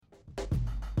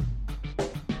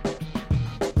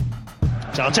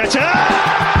Arteta!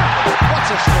 What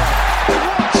a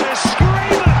strike! What a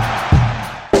screamer!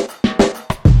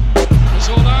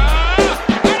 Zola!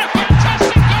 And a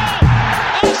fantastic goal!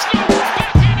 Arsenal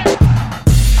back in it!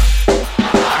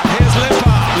 And here's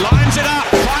Limpar, lines it up,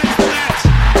 finds the net.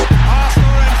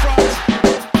 Arsenal in front.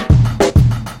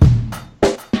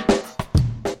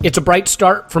 It's a bright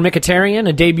start for Mkhitaryan,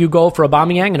 a debut goal for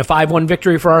Aubameyang, and a 5-1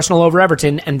 victory for Arsenal over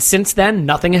Everton, and since then,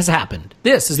 nothing has happened.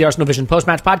 This is the Arsenal Vision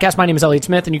post-match podcast. My name is Elliot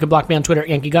Smith, and you can block me on Twitter at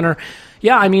Yankee Gunner.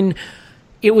 Yeah, I mean,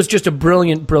 it was just a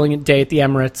brilliant, brilliant day at the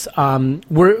Emirates.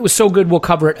 It was so good, we'll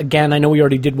cover it again. I know we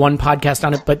already did one podcast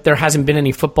on it, but there hasn't been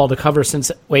any football to cover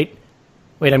since... Wait,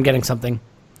 I'm getting something.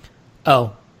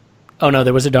 Oh, no,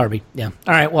 there was a derby. Yeah.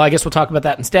 All right, well, I guess we'll talk about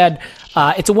that instead.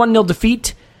 It's a 1-0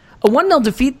 defeat. A 1-0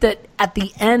 defeat that at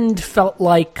the end felt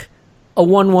like a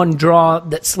 1-1 draw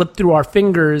that slipped through our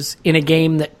fingers in a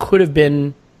game that could have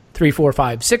been 3-4,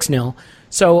 5, 6-0.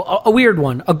 So a weird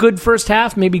one. A good first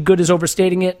half, maybe good is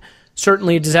overstating it.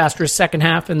 Certainly a disastrous second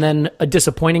half, and then a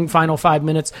disappointing final 5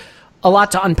 minutes. A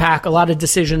lot to unpack, a lot of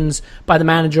decisions by the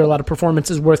manager, a lot of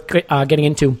performances worth getting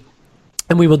into.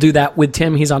 And we will do that with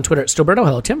Tim. He's on Twitter at Stilberto.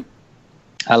 Hello, Tim.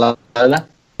 Hello.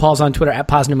 Paul's on Twitter at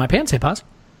Paz in my pants. Hey, Paz.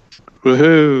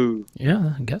 Woohoo!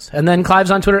 Yeah, I guess. And then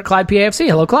Clive's on Twitter at ClivePAFC.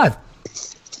 Hello, Clive.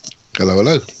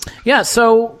 Hello. Yeah,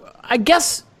 so I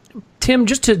guess, Tim,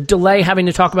 just to delay having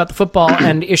to talk about the football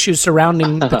and issues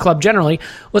surrounding the club generally,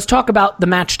 let's talk about the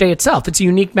match day itself. It's a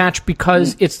unique match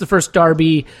because it's the first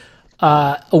derby,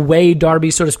 away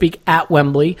derby, so to speak, at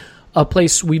Wembley, a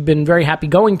place we've been very happy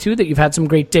going to, that you've had some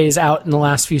great days out in the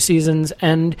last few seasons,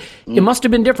 and it must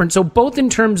have been different. So both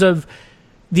in terms of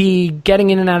the getting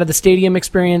in and out of the stadium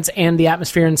experience and the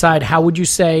atmosphere inside, how would you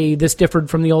say this differed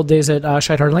from the old days at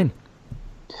Shite Hart Lane?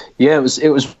 Yeah, it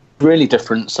was really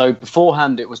different. So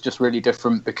beforehand, it was just really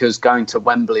different because going to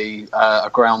Wembley, a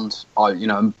ground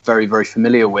I'm very, very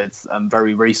familiar with,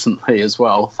 very recently as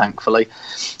well, thankfully.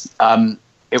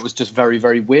 It was just very,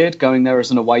 very weird going there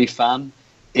as an away fan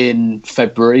in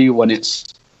February when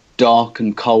it's dark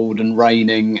and cold and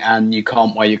raining and you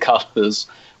can't wear your colours,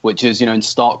 which is, in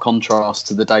stark contrast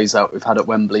to the days out we've had at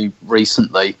Wembley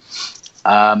recently.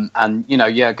 Going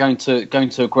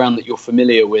to a ground that you're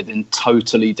familiar with in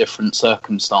totally different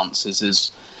circumstances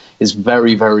is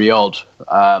very, very odd,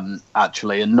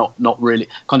 actually, and not really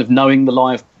kind of knowing the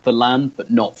lie of the land,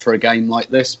 but not for a game like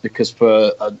this, because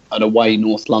for an away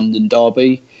North London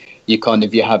derby, you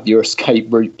have your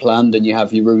escape route planned and you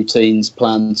have your routines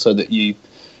planned so that you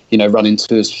run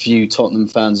into as few Tottenham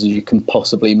fans as you can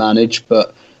possibly manage,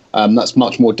 but that's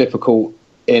much more difficult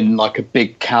in like a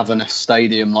big cavernous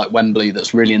stadium like Wembley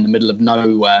that's really in the middle of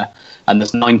nowhere and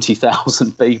there's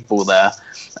 90,000 people there,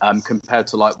 compared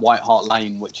to like White Hart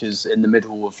Lane, which is in the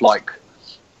middle of a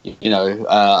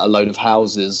load of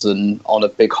houses and on a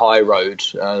big high road,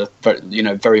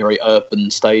 very, very urban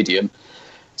stadium.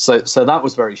 So that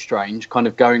was very strange, kind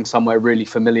of going somewhere really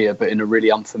familiar but in a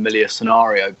really unfamiliar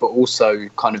scenario, but also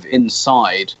kind of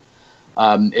inside.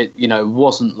 It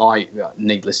wasn't like,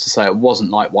 needless to say, it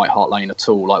wasn't like White Hart Lane at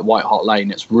all. Like White Hart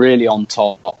Lane, it's really on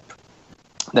top.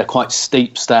 They're quite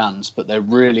steep stands, but they're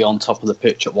really on top of the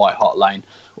pitch at White Hart Lane.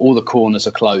 All the corners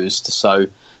are closed, so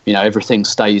everything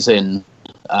stays in,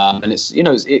 and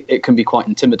it can be quite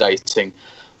intimidating.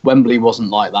 Wembley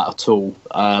wasn't like that at all.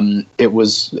 It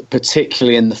was,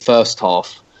 particularly in the first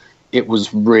half, it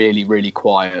was really, really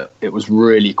quiet. It was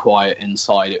really quiet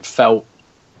inside. It felt,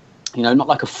 not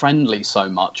like a friendly so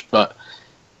much, but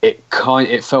it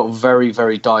felt very,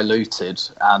 very diluted.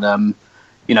 And,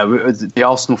 the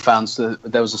Arsenal fans,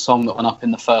 there was a song that went up in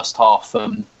the first half,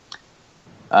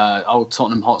 Old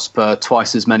Tottenham Hotspur,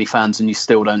 twice as many fans and you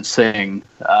still don't sing,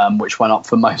 which went up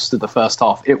for most of the first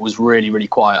half. It was really, really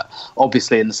quiet.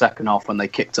 Obviously, in the second half, when they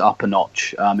kicked it up a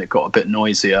notch, it got a bit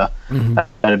noisier and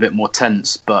a bit more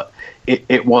tense. But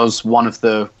it was one of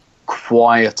the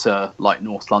quieter, like,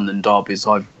 North London derbies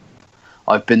I've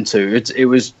been to. It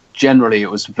was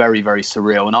very, very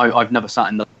surreal. And I've never sat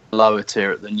in the lower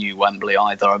tier at the new Wembley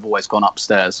either. I've always gone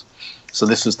upstairs. So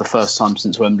this was the first time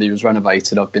since Wembley was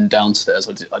renovated I've been downstairs.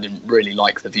 I didn't really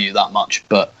like the view that much,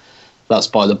 but that's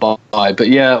by the by. But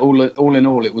yeah, all in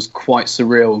all, it was quite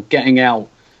surreal. Getting out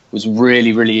was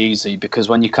really, really easy because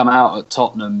when you come out at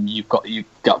Tottenham, you've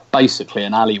got basically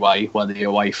an alleyway where the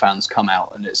away fans come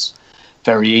out, and it's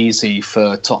very easy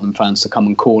for Tottenham fans to come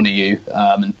and corner you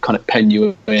and kind of pen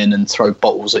you in and throw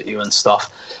bottles at you and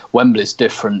stuff. Wembley's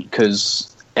different because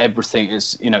everything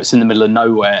is, it's in the middle of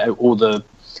nowhere. All the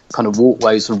kind of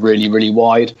walkways are really, really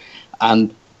wide,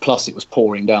 and Plus, it was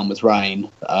pouring down with rain,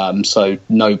 so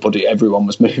everyone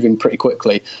was moving pretty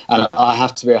quickly. And I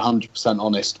have to be 100%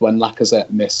 honest, when Lacazette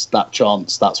missed that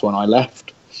chance, that's when I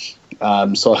left.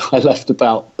 So I left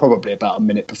probably about a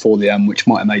minute before the end, which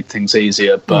might have made things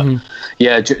easier. But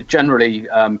generally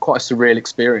quite a surreal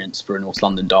experience for a North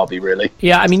London derby, really.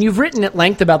 Yeah, I mean, you've written at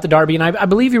length about the derby, and I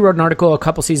believe you wrote an article a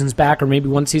couple seasons back, or maybe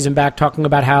one season back, talking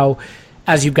about how,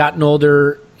 as you've gotten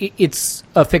older, it's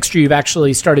a fixture you've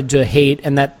actually started to hate,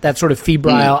 and that sort of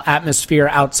febrile atmosphere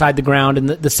outside the ground and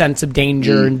the sense of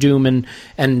danger and doom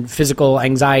and physical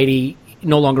anxiety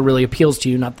no longer really appeals to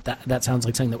you. Not that sounds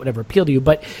like something that would ever appeal to you,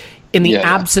 but in the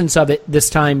absence of it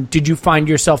this time, did you find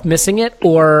yourself missing it,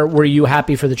 or were you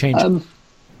happy for the change?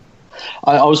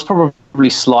 I was probably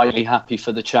slightly happy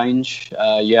for the change.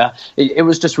 It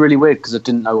was just really weird because I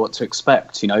didn't know what to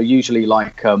expect. Usually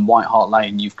like White Hart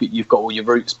Lane, you've got all your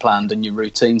routes planned and your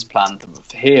routines planned.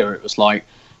 Here it was like,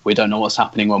 we don't know what's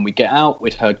happening when we get out.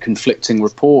 We'd heard conflicting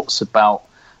reports about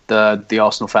the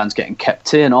Arsenal fans getting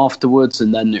kept in afterwards,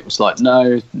 and then it was like,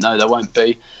 no, there won't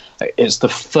be. It's the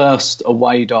first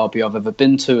away derby I've ever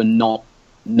been to and not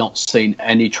seen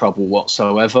any trouble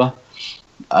whatsoever.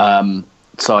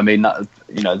 So I mean that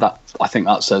I think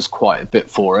that says quite a bit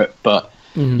for it. But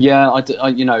I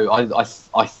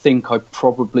think I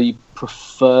probably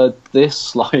preferred this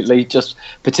slightly, just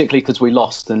particularly because we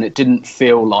lost and it didn't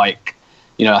feel like,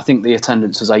 I think the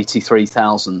attendance was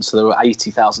 83,000, so there were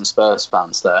 80,000 Spurs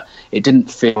fans there. It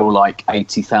didn't feel like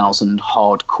 80,000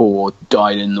 hardcore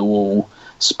dyed-in-the-wall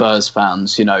Spurs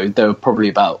fans. There were probably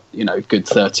about, good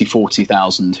 30,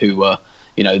 40,000 who were,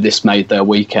 this made their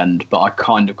weekend. But I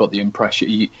kind of got the impression,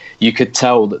 you could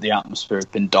tell that the atmosphere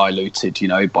had been diluted,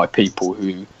 by people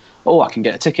who, I can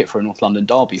get a ticket for a North London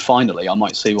derby, finally. I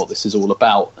might see what this is all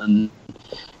about. And,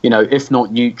 if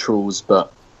not neutrals,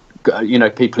 but,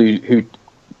 people who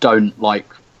don't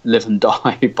live and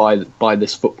die by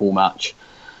this football match.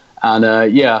 And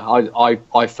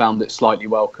I found it slightly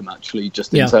welcome, actually,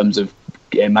 just in terms of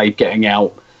it made getting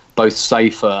out both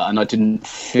safer, and I didn't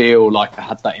feel like I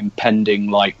had that impending,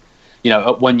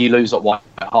 when you lose at White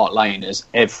Hart Lane, is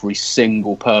every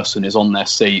single person is on their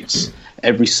seats,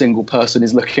 every single person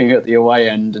is looking at the away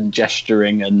end and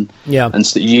gesturing, and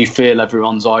so you feel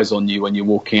everyone's eyes on you when you're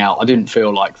walking out. I didn't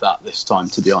feel like that this time,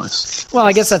 to be honest. Well,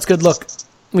 I guess that's good. Look,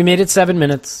 we made it 7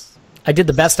 minutes. I did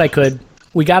the best I could.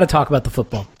 We got to talk about the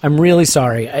football. I'm really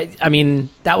sorry. I mean,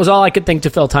 that was all I could think to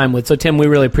fill time with. So, Tim, we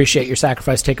really appreciate your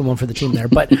sacrifice taking one for the team there.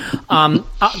 But,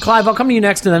 Clive, I'll come to you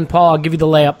next, and then, Paul, I'll give you the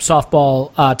layup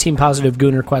softball team positive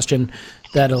Gooner question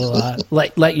that'll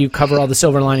let you cover all the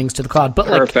silver linings to the cloud. But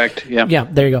perfect. Yeah,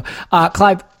 there you go.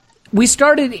 Clive, we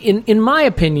started, in my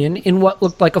opinion, in what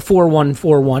looked like a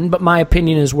 4-1-4-1, but my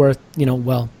opinion is worth,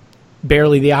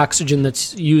 barely the oxygen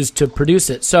that's used to produce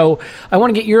it. So I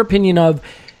want to get your opinion of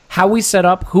how we set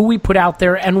up, who we put out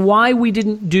there, and why we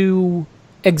didn't do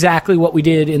exactly what we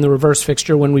did in the reverse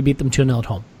fixture when we beat them 2-0 at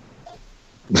home.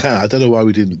 I don't know why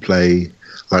we didn't play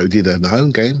like we did in the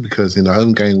home game, because in the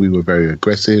home game we were very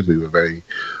aggressive, we were very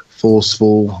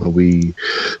forceful, we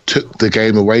took the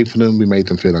game away from them, we made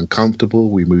them feel uncomfortable,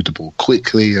 we moved the ball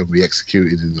quickly, and we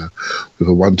executed with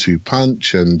a 1-2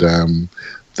 punch, and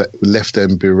that left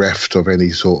them bereft of any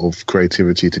sort of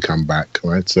creativity to come back,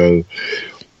 right? So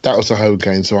that was the home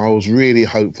game. So I was really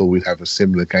hopeful we'd have a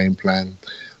similar game plan.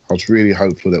 I was really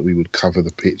hopeful that we would cover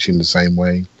the pitch in the same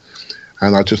way.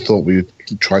 And I just thought we would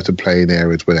try to play in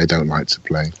areas where they don't like to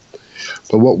play.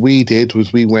 But what we did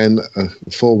was we went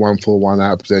 4-1-4-1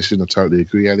 out of possession. I totally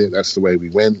agree, Elliot. That's the way we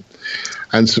went.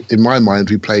 And so in my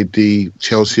mind, we played the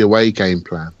Chelsea away game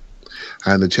plan.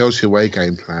 And the Chelsea away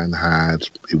game plan had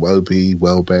Iwobi,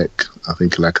 Welbeck, I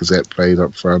think Lacazette played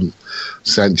up front,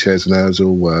 Sanchez and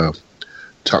Ozil were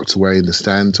tucked away in the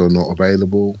stands or not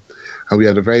available. And we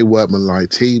had a very workmanlike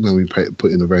team, and we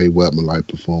put in a very workmanlike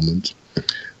performance.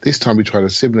 This time we tried a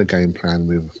similar game plan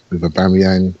with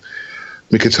Aubameyang,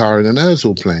 Mkhitaryan and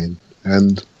Ozil playing.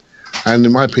 And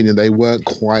in my opinion, they weren't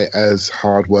quite as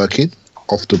hard-working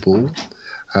off the ball,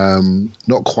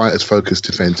 not quite as focused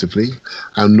defensively,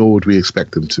 and nor would we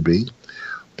expect them to be.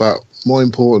 But more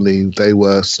importantly, they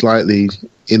were slightly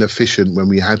inefficient when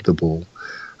we had the ball.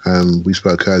 We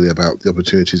spoke earlier about the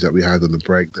opportunities that we had on the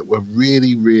break that were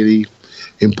really, really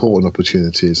important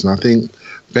opportunities. And I think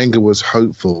Wenger was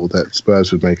hopeful that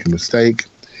Spurs would make a mistake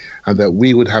and that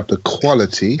we would have the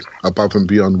quality above and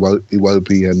beyond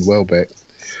Iwobi and Welbeck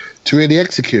to really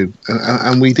execute.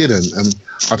 And we didn't. And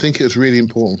I think it was really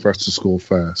important for us to score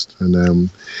first.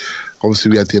 And obviously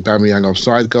we had the Aubameyang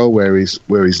offside goal where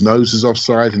his nose is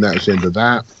offside, and that was the end of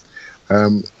that.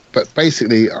 But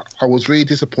basically, I was really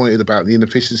disappointed about the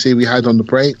inefficiency we had on the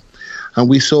break. and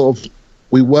we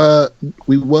were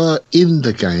in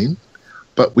the game,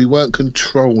 but we weren't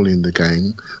controlling the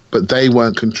game, but they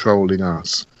weren't controlling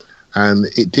us. And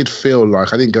it did feel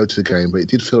like, I didn't go to the game, but it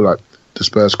did feel like the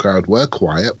Spurs crowd were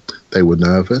quiet. They were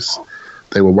nervous.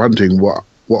 They were wondering what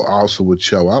Arsenal would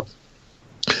show up.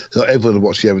 So everyone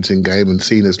watched the Everton game and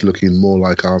seen us looking more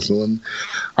like Arsenal. And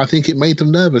I think it made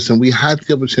them nervous. And we had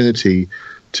the opportunity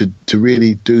to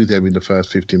really do them in the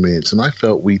first 50 minutes. And I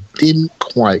felt we didn't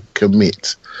quite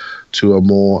commit to a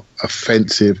more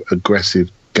offensive,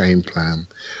 aggressive game plan.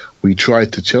 We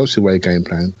tried the Chelsea way game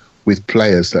plan with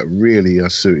players that really are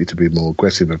suited to be more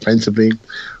aggressive offensively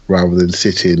rather than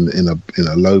sitting in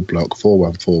a low block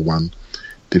 4-1-4-1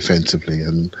 defensively.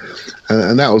 And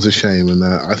that was a shame. And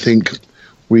I think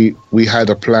we had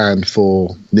a plan for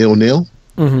 0-0,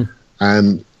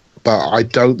 but I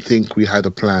don't think we had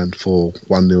a plan for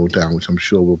 1-0 down, which I'm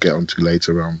sure we'll get onto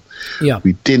later on. Yeah.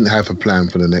 We didn't have a plan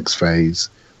for the next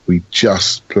phase. We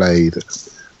just played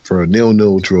for a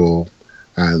 0-0 draw.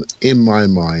 And in my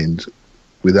mind,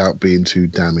 without being too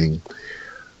damning,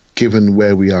 given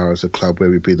where we are as a club,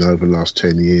 where we've been over the last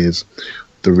 10 years,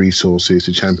 the resources,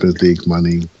 the Champions League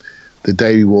money, the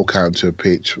day we walk out to a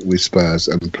pitch with Spurs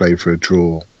and play for a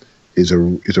draw is a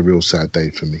real sad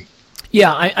day for me.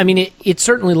 Yeah, I mean, it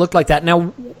certainly looked like that.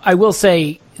 Now, I will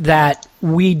say that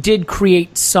we did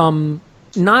create some,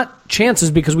 not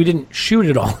chances because we didn't shoot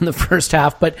it all in the first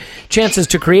half, but chances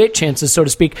to create chances, so to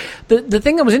speak. The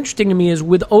thing that was interesting to me is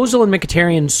with Ozil and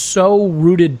Mkhitaryan so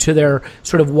rooted to their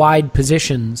sort of wide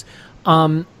positions,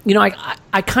 I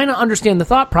kind of understand the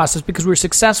thought process because we were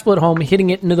successful at home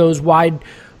hitting it into those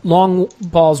long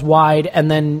balls wide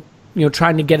and then,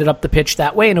 trying to get it up the pitch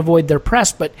that way and avoid their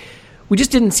press. But we just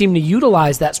didn't seem to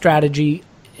utilize that strategy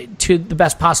to the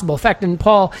best possible effect. And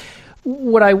Paul,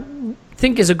 what I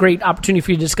think is a great opportunity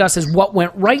for you to discuss is what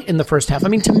went right in the first half. I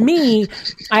mean, to me,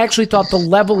 I actually thought the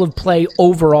level of play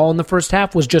overall in the first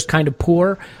half was just kind of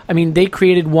poor. I mean, they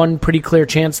created one pretty clear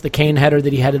chance, the Kane header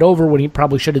that he headed over when he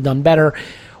probably should have done better.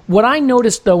 What I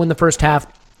noticed, though, in the first half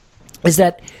is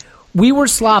that we were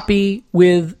sloppy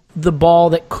with the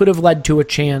ball that could have led to a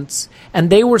chance, and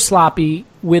they were sloppy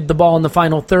with the ball in the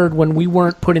final third when we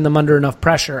weren't putting them under enough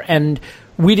pressure. And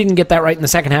we didn't get that right in the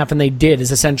second half, and they did,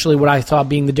 is essentially what I saw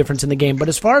being the difference in the game. But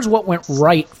as far as what went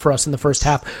right for us in the first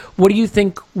half, what do you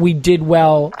think we did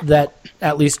well that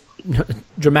at least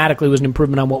dramatically was an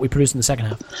improvement on what we produced in the second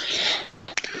half?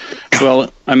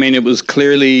 Well, I mean, it was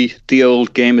clearly the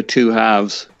old game of two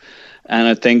halves. And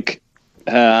I think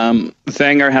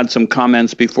Wenger had some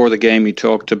comments before the game. He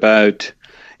talked about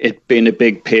it being a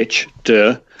big pitch,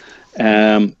 but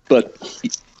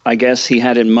I guess he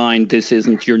had in mind this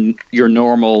isn't your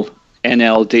normal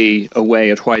NLD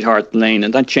away at White Hart Lane,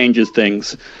 and that changes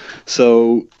things.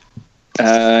 So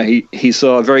he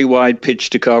saw a very wide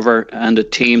pitch to cover and a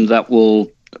team that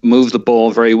will move the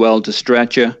ball very well to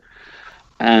stretch you.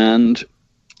 And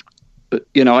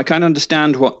I kind of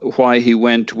understand why he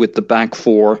went with the back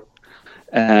four,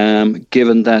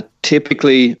 given that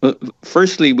typically,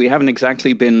 firstly, we haven't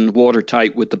exactly been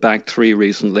watertight with the back three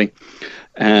recently.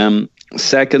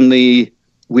 Secondly,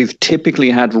 we've typically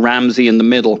had Ramsey in the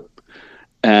middle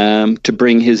to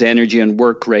bring his energy and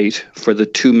work rate for the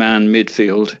two-man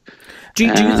midfield. Do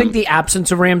you think the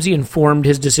absence of Ramsey informed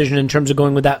his decision in terms of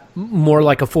going with that more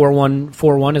like a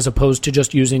 4-1-4-1 as opposed to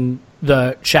just using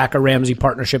the Xhaka-Ramsey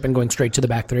partnership and going straight to the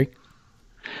back three?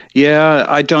 Yeah,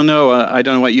 I don't know. I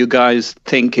don't know what you guys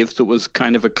think, if there was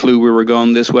kind of a clue we were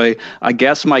going this way. I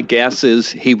guess my guess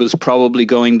is he was probably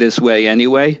going this way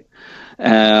anyway.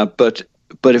 But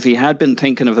if he had been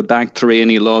thinking of a back three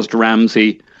and he lost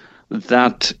Ramsey,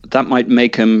 that might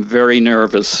make him very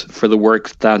nervous for the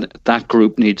work that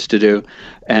group needs to do.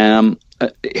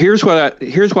 Here's why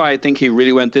I think he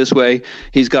really went this way.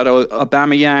 He's got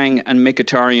Aubameyang and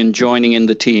Mkhitaryan joining in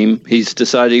the team. He's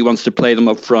decided he wants to play them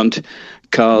up front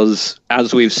because,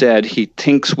 as we've said, he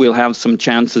thinks we'll have some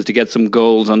chances to get some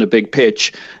goals on a big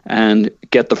pitch and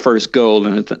get the first goal,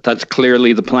 and that's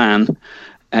clearly the plan.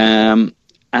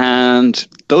 And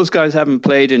those guys haven't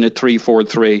played in a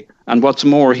 3-4-3. And what's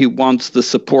more, he wants the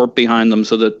support behind them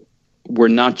so that we're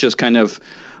not just kind of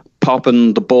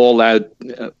popping the ball out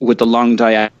with the long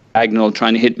diagonal,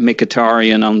 trying to hit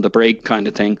Mkhitaryan on the break kind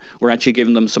of thing. We're actually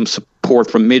giving them some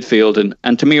support from midfield.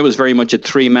 And to me, it was very much a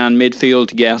three-man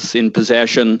midfield. Yes, in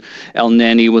possession, El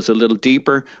Neni was a little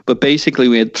deeper. But basically,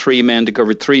 we had three men to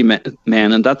cover three men.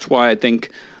 And that's why I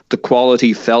think the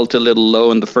quality felt a little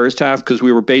low in the first half, because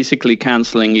we were basically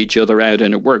cancelling each other out,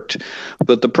 and it worked.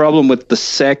 But the problem with the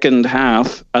second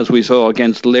half, as we saw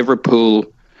against Liverpool,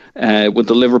 with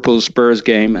the Liverpool Spurs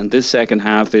game, and this second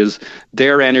half, is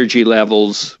their energy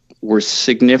levels were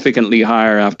significantly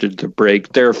higher after the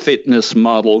break. Their fitness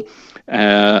model,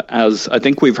 as I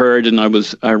think we've heard, and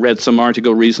I read some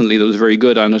article recently that was very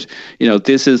good on it.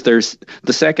 This is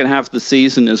the second half of the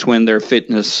season is when their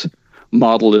fitness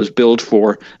model is built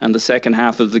for, and the second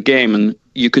half of the game, and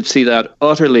you could see that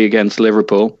utterly against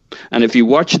Liverpool. And if you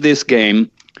watch this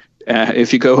game,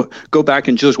 if you go back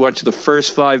and just watch the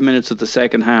first 5 minutes of the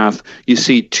second half, you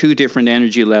see two different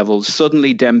energy levels.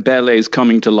 Suddenly Dembele is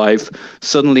coming to life.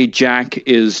 Suddenly Jack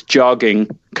is jogging,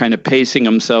 kind of pacing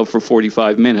himself for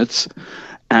 45 minutes.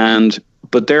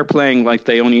 But they're playing like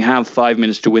they only have 5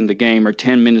 minutes to win the game or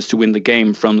 10 minutes to win the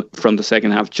game from the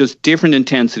second half. Just different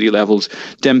intensity levels.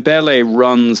 Dembele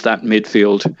runs that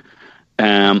midfield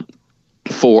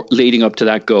for leading up to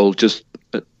that goal.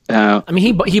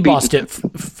 He bossed it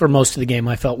for most of the game.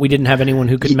 I felt we didn't have anyone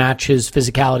who could match his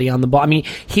physicality on the ball. I mean,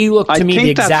 he looked to me the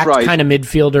exact kind of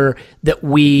midfielder that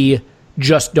we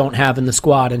just don't have in the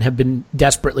squad and have been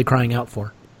desperately crying out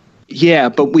for. Yeah,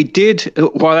 but we did,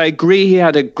 while I agree he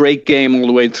had a great game all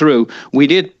the way through, we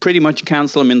did pretty much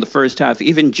cancel him in the first half.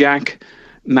 Even Jack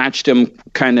matched him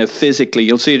kind of physically.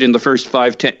 You'll see it in the first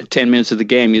 5-10 minutes of the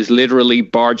game. He's literally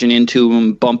barging into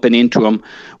him, bumping into him.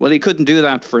 Well, he couldn't do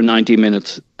that for 90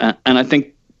 minutes. And I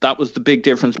think that was the big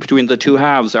difference between the two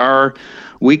halves.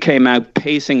 We came out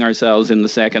pacing ourselves in the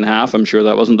second half. I'm sure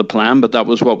that wasn't the plan, but that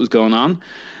was what was going on.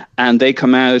 And they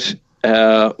come out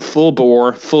full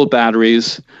bore, full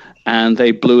batteries, and they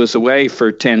blew us away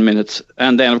for 10 minutes.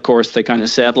 And then, of course, they kind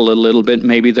of settle a little bit.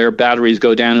 Maybe their batteries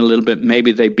go down a little bit.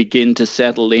 Maybe they begin to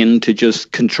settle into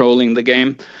just controlling the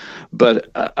game. But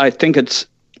I think it's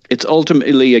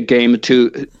ultimately a game of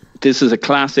two. This is a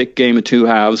classic game of two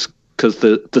halves because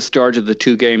the start of the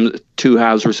two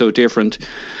halves were so different.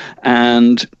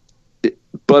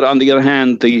 But on the other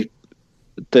hand,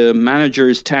 the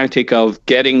manager's tactic of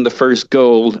getting the first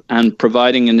goal and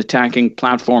providing an attacking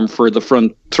platform for the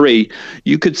front three,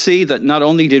 you could see that not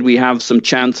only did we have some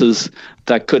chances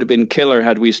that could have been killer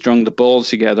had we strung the balls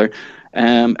together,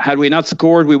 had we not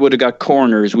scored, we would have got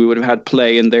corners. We would have had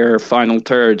play in their final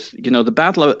thirds.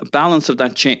 The balance of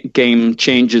that game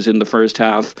changes in the first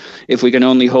half if we can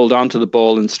only hold on to the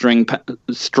ball and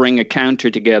string a counter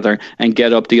together and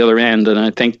get up the other end. And I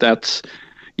think that's...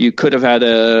 You could have had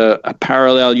a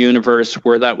parallel universe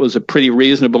where that was a pretty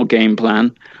reasonable game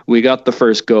plan. We got the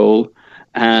first goal,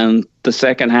 and the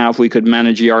second half we could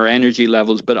manage our energy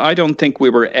levels. But I don't think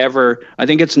we were ever... I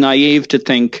think it's naive to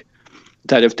think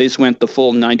that if this went the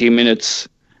full 90 minutes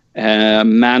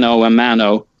mano a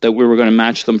mano, that we were going to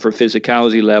match them for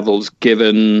physicality levels,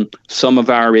 given some of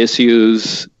our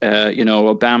issues,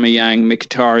 Aubameyang,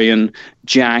 Mkhitaryan,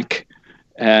 Jack,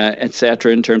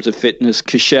 etc., in terms of fitness,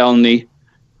 Koscielny.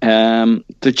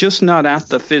 They're just not at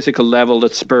the physical level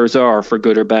that Spurs are, for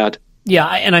good or bad. Yeah,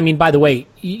 and I mean, by the way,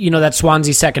 that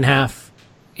Swansea second half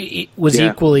was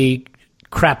equally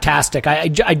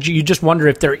craptastic. You just wonder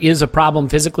if there is a problem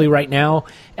physically right now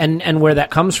and where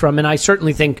that comes from. And I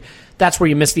certainly think that's where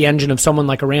you miss the engine of someone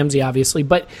like a Ramsey, obviously.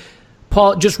 But,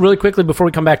 Paul, just really quickly before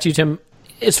we come back to you, Tim,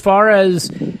 as far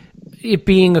as it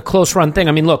being a close run thing,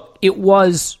 I mean, look, it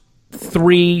was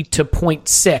 3 to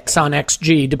 0.6 on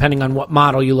XG, depending on what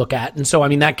model you look at. And so, I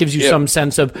mean, that gives you some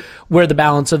sense of where the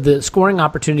balance of the scoring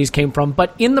opportunities came from.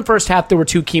 But in the first half, there were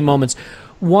two key moments.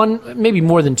 One, maybe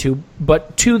more than two,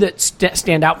 but two that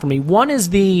stand out for me. One is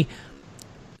the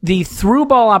through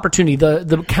ball opportunity,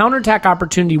 the counterattack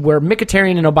opportunity where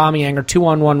Mkhitaryan and Aubameyang are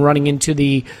 2-on-1 running into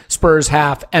the Spurs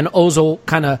half, and Ozil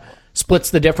kind of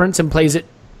splits the difference and plays it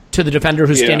to the defender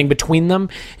who's standing between them.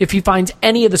 If he finds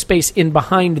any of the space in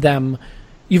behind them,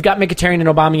 you've got Mkhitaryan and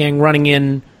Aubameyang running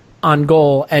in on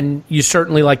goal, and you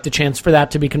certainly like the chance for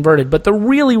that to be converted. But the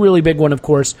really, really big one, of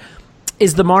course,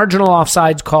 is the marginal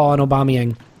offsides call on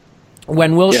Aubameyang.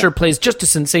 When Wilshere plays just a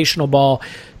sensational ball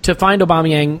to find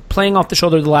Aubameyang playing off the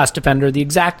shoulder of the last defender, the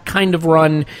exact kind of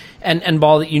run and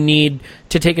ball that you need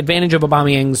to take advantage of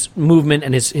Aubameyang's movement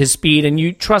and his speed, and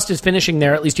you trust his finishing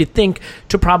there, at least you think,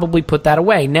 to probably put that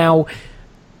away. Now,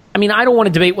 I mean, I don't want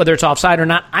to debate whether it's offside or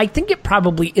not. I think it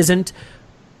probably isn't.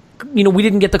 We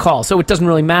didn't get the call, so it doesn't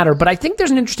really matter. But I think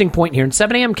there's an interesting point here. In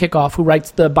 7 a.m. Kickoff, who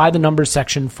writes the By the Numbers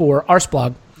section for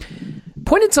Arseblog,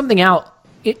 pointed something out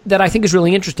that I think is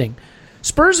really interesting.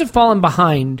 Spurs have fallen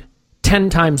behind 10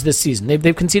 times this season.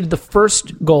 They've conceded the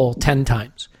first goal 10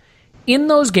 times. In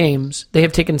those games, they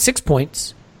have taken 6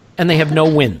 points, and they have no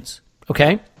wins.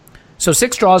 Okay? So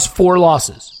 6 draws, 4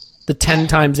 losses, the 10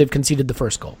 times they've conceded the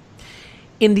first goal.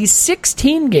 In these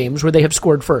 16 games where they have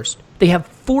scored first, they have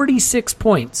 46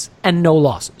 points and no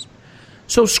losses.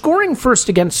 So scoring first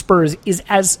against Spurs is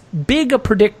as big a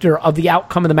predictor of the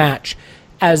outcome of the match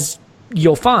as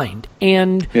you'll find.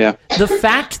 And the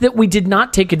fact that we did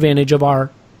not take advantage of our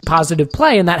positive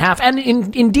play in that half, and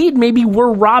indeed maybe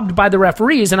we're robbed by the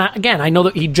referees. And I know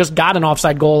that he just got an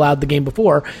offside goal allowed the game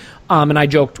before, and I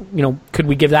joked, could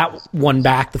we give that one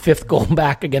back, the fifth goal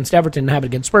back against Everton and have it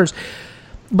against Spurs?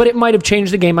 But it might have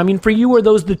changed the game. I mean, for you, are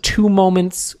those the two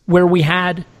moments where we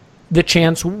had the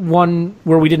chance, one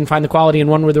where we didn't find the quality and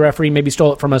one where the referee maybe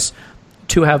stole it from us,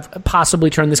 to have possibly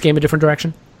turned this game a different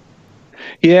direction?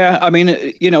 Yeah, I mean,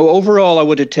 overall, I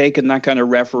would have taken that kind of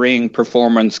refereeing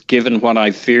performance given what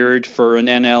I feared for an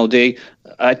NLD.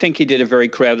 I think he did a very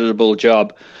creditable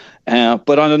job.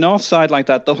 But on an offside like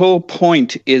that, the whole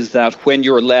point is that when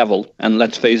you're level, and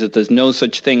let's face it, there's no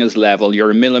such thing as level,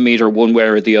 you're a millimetre one way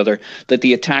or the other, that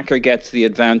the attacker gets the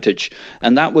advantage.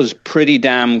 And that was pretty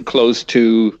damn close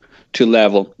to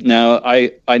level. Now,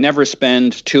 I never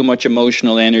spend too much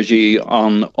emotional energy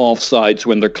on offsides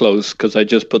when they're close, because I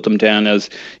just put them down as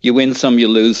you win some, you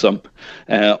lose some.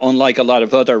 Unlike a lot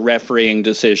of other refereeing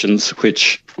decisions,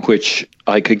 which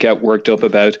I could get worked up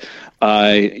about,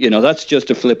 that's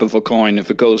just a flip of a coin if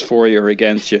it goes for you or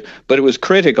against you. But it was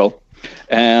critical.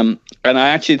 And I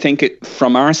actually think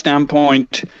from our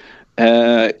standpoint,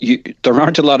 there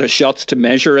aren't a lot of shots to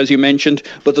measure, as you mentioned,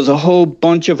 but there's a whole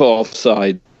bunch of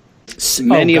offside.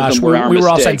 Many of them were our mistake. We were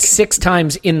offside 6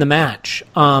 times in the match.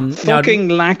 Fucking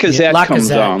Lacazette comes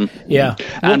on. Yeah.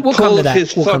 And we'll pulls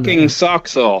his fucking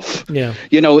socks off. Yeah.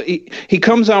 He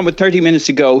comes on with 30 minutes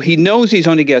to go. He knows he's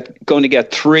only going to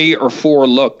get 3 or 4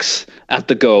 looks at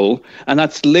the goal. And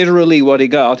that's literally what he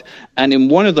got. And in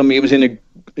one of them, he was in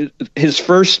his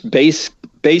first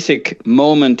basic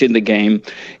moment in the game.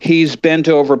 He's bent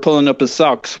over pulling up his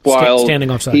socks while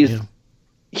standing offside.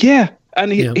 Yeah. And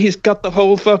he's got the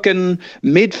whole fucking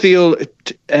midfield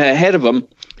ahead of him.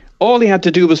 All he had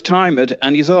to do was time it,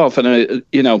 and he's off. And,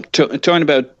 talking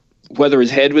about whether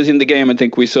his head was in the game, I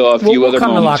think we saw a few other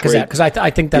moments. We'll come to Lacazette, because I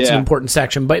think that's an important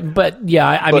section. But yeah,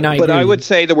 I agree. I would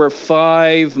say there were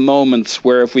 5 moments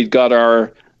where if we'd got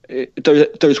our...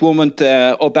 There's one with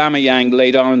Aubameyang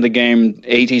late on in the game,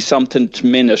 80-something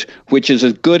minute, which is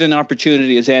as good an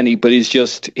opportunity as any, but he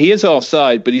is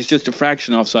offside, but he's just a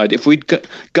fraction offside. If we'd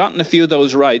gotten a few of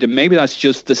those right, and maybe that's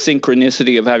just the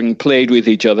synchronicity of having played with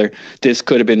each other, this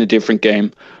could have been a different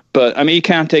game. But, I mean, you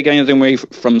can't take anything away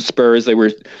from Spurs.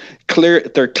 They're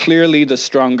clearly the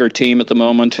stronger team at the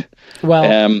moment.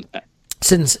 Well...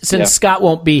 Since Scott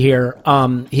won't be here,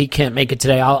 he can't make it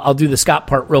today. I'll do the Scott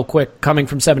part real quick. Coming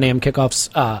from 7 a.m.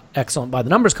 kickoffs, excellent by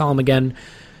the numbers column again.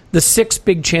 The 6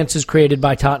 big chances created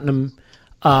by Tottenham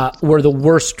were the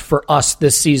worst for us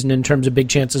this season in terms of big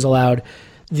chances allowed.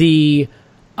 The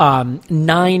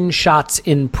 9 shots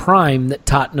in prime that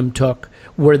Tottenham took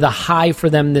were the high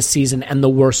for them this season and the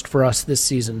worst for us this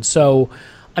season. So,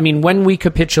 I mean, when we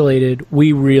capitulated,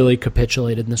 we really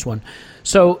capitulated in this one.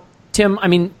 So, Tim, I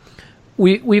mean...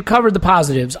 We've covered the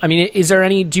positives. I mean,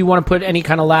 do you want to put any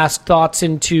kind of last thoughts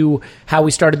into how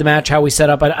we started the match, how we set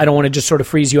up? I don't want to just sort of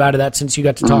freeze you out of that since you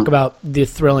got to talk about the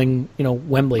thrilling,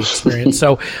 Wembley experience.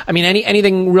 So, I mean,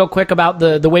 anything real quick about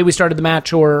the way we started the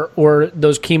match or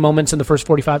those key moments in the first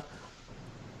 45?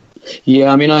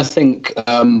 Yeah, I mean, I think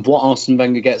what Arsene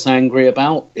Wenger gets angry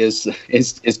about is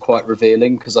quite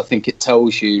revealing, because I think it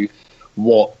tells you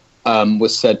what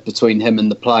was said between him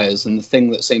and the players. And the thing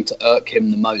that seemed to irk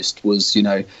him the most was,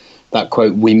 that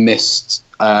quote, "We missed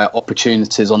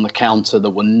opportunities on the counter that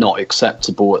were not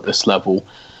acceptable at this level."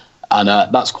 And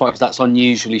that's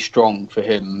unusually strong for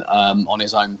him on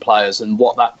his own players. And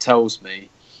what that tells me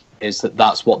is that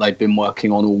that's what they've been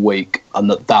working on all week,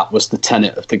 and that was the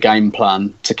tenet of the game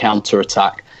plan to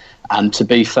counter-attack. And to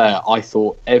be fair, I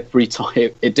thought every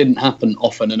time, it didn't happen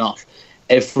often enough,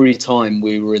 every time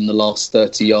we were in the last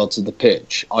 30 yards of the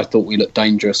pitch, I thought we looked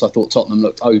dangerous. I thought Tottenham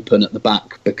looked open at the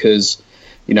back because,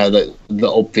 the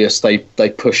obvious, they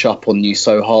push up on you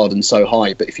so hard and so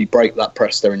high. But if you break that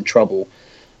press, they're in trouble.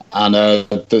 And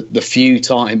the few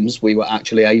times we were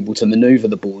actually able to manoeuvre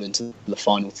the ball into the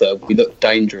final third, we looked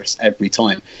dangerous every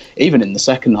time. Even in the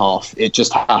second half, it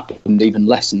just happened even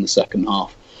less in the second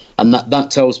half. And that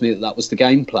tells me that was the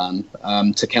game plan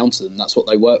to counter them. That's what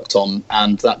they worked on.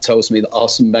 And that tells me that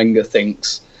Arsene Wenger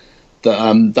thinks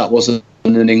that that wasn't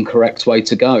an incorrect way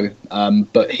to go.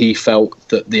 But he felt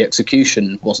that the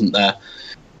execution wasn't there.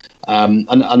 And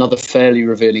another fairly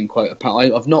revealing quote.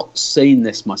 I've not seen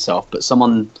this myself, but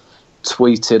someone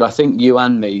tweeted, I think you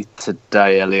and me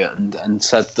today, Elliot, and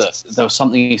said that there was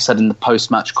something he said in the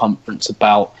post-match conference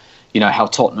about how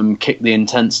Tottenham kicked the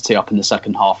intensity up in the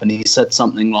second half. And he said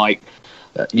something like,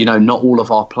 not all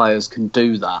of our players can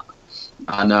do that.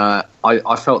 And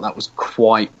I felt that was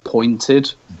quite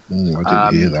pointed. I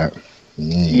didn't hear that.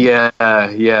 Yeah,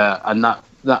 and that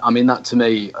I mean, that to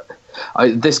me,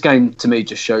 this game to me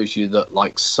just shows you that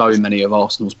like so many of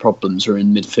Arsenal's problems are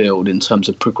in midfield in terms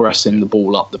of progressing the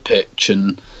ball up the pitch,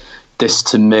 and this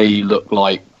to me looked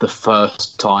like the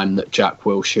first time that Jack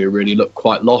Wilshere really looked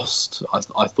quite lost.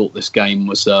 I thought this game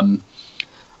was.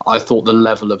 I thought the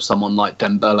level of someone like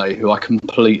Dembele, who I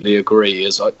completely agree,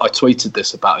 is I tweeted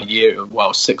this about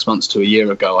 6 months to a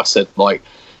year ago. I said, like,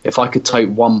 if I could take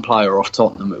one player off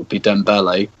Tottenham, it would be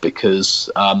Dembele, because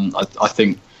I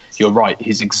think you're right.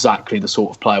 He's exactly the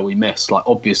sort of player we miss. Like,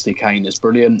 obviously Kane is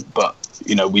brilliant, but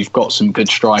you know, we've got some good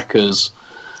strikers.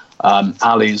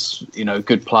 Ali's, you know,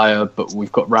 good player, but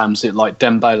we've got Ramsey. Like,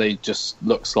 Dembele just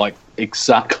looks like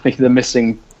exactly the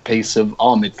missing piece of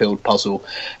our midfield puzzle,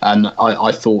 and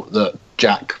I thought that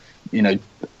Jack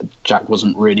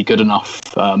wasn't really good enough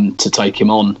to take him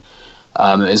on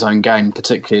at his own game,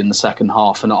 particularly in the second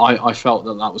half, and I felt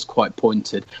that was quite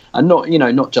pointed, and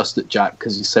not just at Jack,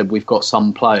 because he said we've got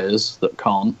some players that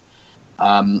can't,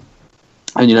 and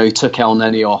you know, he took El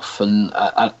Neni off, and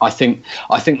I think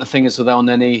the thing is with El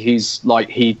Neni,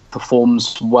 he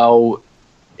performs well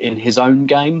in his own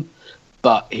game,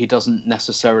 but he doesn't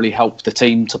necessarily help the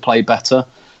team to play better.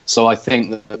 So I think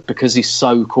that because he's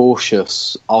so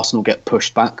cautious, Arsenal get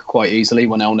pushed back quite easily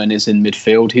when El Neni is in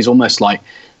midfield. He's almost like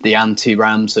the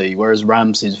anti-Ramsey, whereas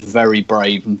Ramsey's very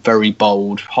brave and very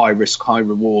bold, high risk, high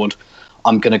reward.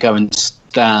 I'm going to go and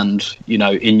stand, you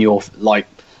know, in your, like,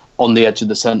 on the edge of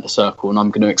the centre circle, and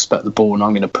I'm going to expect the ball and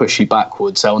I'm going to push you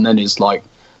backwards. El Neni's like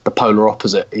the polar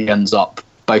opposite. He ends up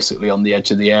basically on the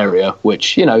edge of the area,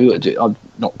 which, you know, I'm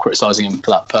not criticising him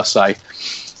for that per se.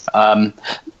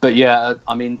 But yeah,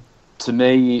 I mean, to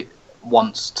me,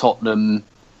 once Tottenham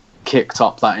kicked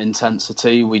up that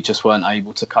intensity, we just weren't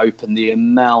able to cope. And the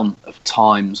amount of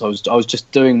times I was just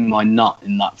doing my nut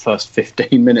in that first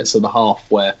 15 minutes of the half,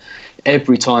 where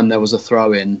every time there was a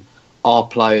throw in, our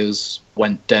players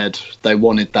went dead. They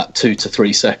wanted that 2 to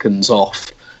 3 seconds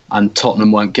off, and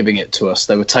Tottenham weren't giving it to us.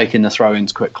 They were taking the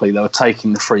throw-ins quickly. They were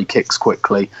taking the free kicks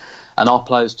quickly. And our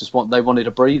players they wanted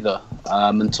a breather,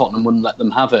 and Tottenham wouldn't let them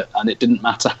have it. And it didn't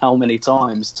matter how many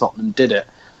times Tottenham did it.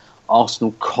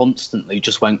 Arsenal constantly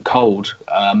just went cold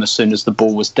as soon as the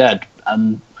ball was dead.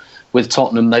 And with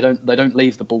Tottenham, they don't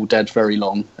leave the ball dead very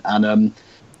long. And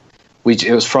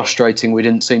it was frustrating. We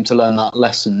didn't seem to learn that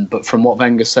lesson. But from what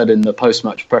Wenger said in the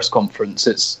post-match press conference,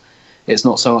 it's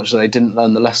not so much that they didn't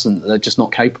learn the lesson; they're just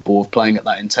not capable of playing at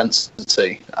that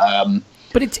intensity.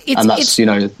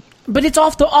 But it's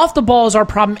off the ball is our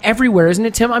problem everywhere, isn't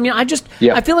it, Tim? I mean, I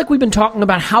feel like we've been talking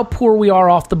about how poor we are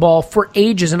off the ball for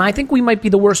ages, and I think we might be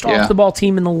the worst off the ball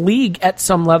team in the league at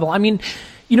some level. I mean,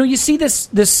 you know, you see this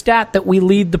stat that we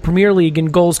lead the Premier League in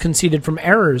goals conceded from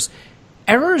errors.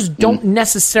 Errors don't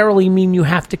necessarily mean you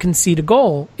have to concede a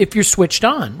goal if you're switched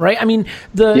on, right? I mean,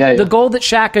 the goal that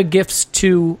Xhaka gifts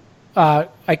to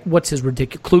what's his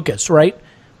ridiculous Klukas, right?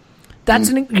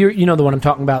 That's you know the one I'm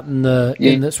talking about in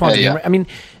the Swansea game, right? I mean,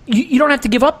 you don't have to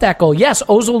give up that goal. Yes,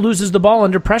 Ozil loses the ball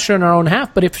under pressure in our own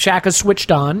half, but if Xhaka's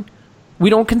switched on, we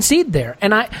don't concede there.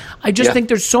 And I just think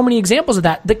there's so many examples of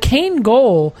that. The Kane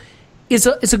goal is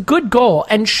a good goal,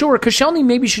 and sure, Koscielny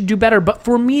maybe should do better, but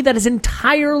for me that is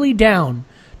entirely down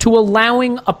to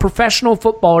allowing a professional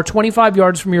footballer 25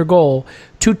 yards from your goal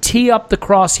to tee up the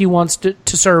cross he wants to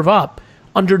serve up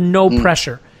under no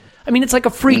pressure. I mean, it's like a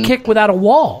free kick without a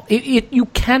wall. You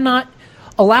cannot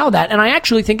allow that. And I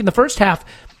actually think in the first half,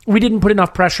 we didn't put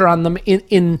enough pressure on them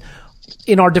in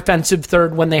our defensive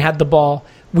third when they had the ball.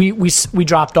 We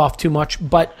dropped off too much,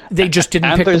 but they just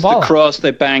didn't pick the ball. And there's the cross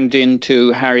they banged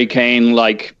into Harry Kane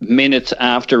like minutes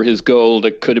after his goal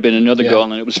that could have been another goal,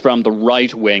 and it was from the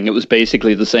right wing. It was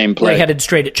basically the same play. They headed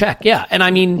straight at Czech, yeah. And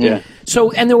I mean,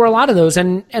 so, and there were a lot of those,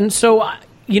 and so,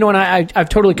 you know, and I've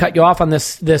totally cut you off on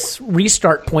this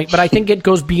restart point, but I think it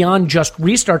goes beyond just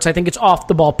restarts. I think it's off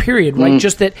the ball, period, right?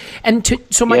 Just that,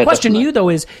 so my question to you, though,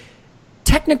 is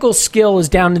technical skill is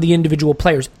down to the individual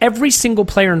players. Every single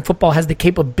player in football has the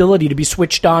capability to be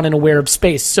switched on and aware of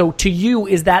space. So to you,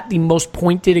 is that the most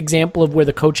pointed example of where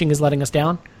the coaching is letting us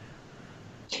down?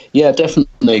 Yeah,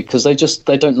 definitely, because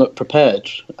they don't look prepared,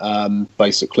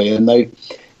 basically, and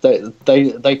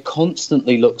they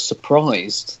constantly look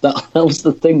surprised. That was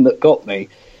the thing that got me.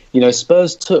 You know,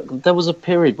 there was a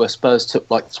period where Spurs took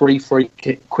like 3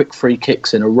 quick free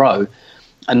kicks in a row,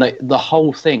 and the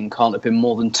whole thing can't have been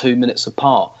more than 2 minutes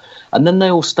apart. And then they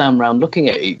all stand around looking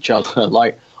at each other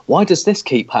like, why does this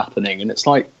keep happening? And it's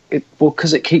like,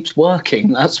 because it keeps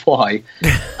working, that's why.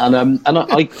 And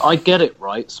I get it,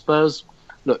 right? Spurs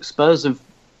have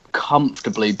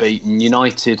comfortably beaten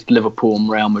United, Liverpool and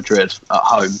Real Madrid at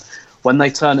home when they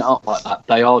turn it up like that,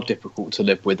 they are difficult to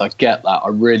live with. I get that. I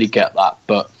really get that.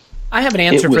 But I have an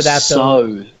answer for that,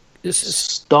 though.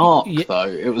 Stark, though.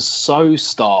 It was so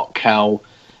stark how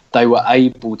they were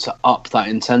able to up that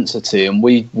intensity, and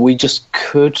we just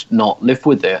could not live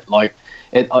with it. I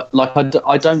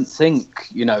don't think,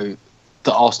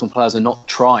 the Arsenal players are not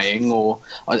trying, or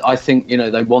I think,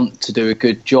 they want to do a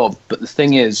good job. But the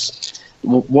thing is,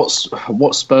 what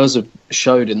Spurs have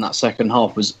showed in that second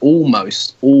half was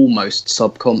almost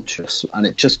subconscious, and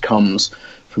it just comes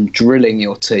from drilling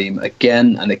your team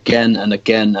again and again and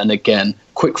again and again.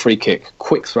 Quick free kick,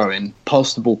 quick throw in,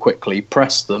 pass the ball quickly,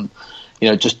 press them.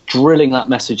 Just drilling that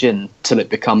message in till it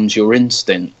becomes your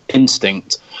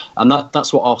instinct. And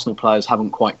that's what Arsenal players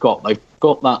haven't quite got. They've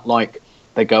got that,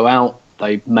 they go out,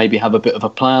 they maybe have a bit of a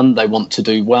plan, they want to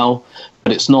do well,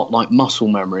 but it's not like muscle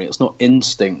memory, it's not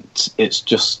instinct. It's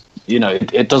just,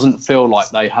 it doesn't feel like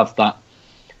they have that.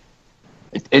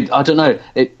 I don't know.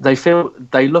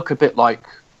 They look a bit like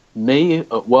me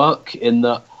at work in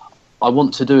that I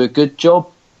want to do a good job,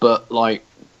 but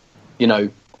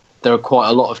there are quite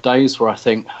a lot of days where I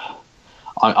think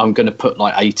I'm going to put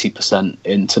 80%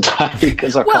 in today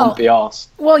because I can't be asked.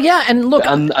 Well, yeah, and look,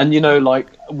 and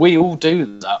we all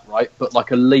do that, right? But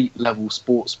elite level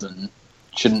sportsmen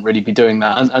shouldn't really be doing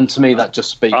that, and to me that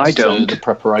just speaks to the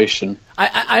preparation.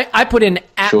 I put in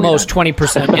at most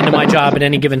 20% into my job at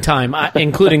any given time,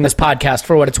 including this podcast,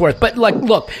 for what it's worth. But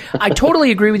look, I totally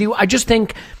agree with you. I just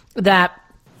think that,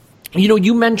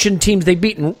 you mentioned teams they've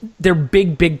beaten. They're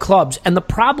big clubs. And the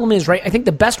problem is, right, I think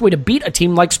the best way to beat a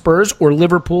team like Spurs or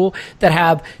Liverpool that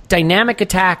have dynamic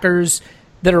attackers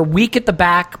that are weak at the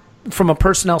back from a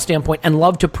personnel standpoint and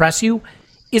love to press you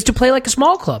is to play like a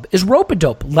small club, is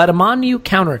rope-a-dope. Let them on you,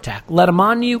 counterattack. Let them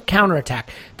on you, counterattack.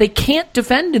 They can't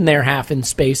defend in their half in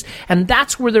space, and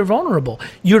that's where they're vulnerable.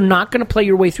 You're not going to play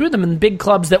your way through them, and big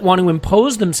clubs that want to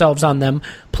impose themselves on them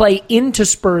play into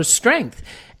Spurs' strength.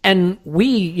 And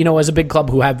we, as a big club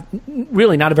who have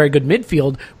really not a very good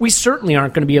midfield, we certainly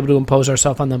aren't going to be able to impose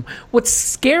ourselves on them. What's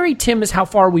scary, Tim, is how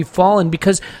far we've fallen,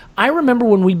 because I remember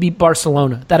when we beat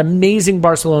Barcelona, that amazing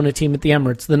Barcelona team at the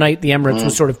Emirates, the night the Emirates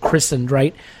was sort of christened,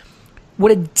 right?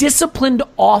 What a disciplined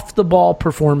off-the-ball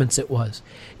performance it was.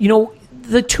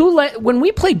 When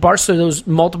we played Barca those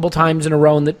multiple times in a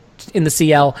row in the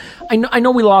CL, I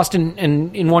know we lost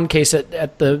in one case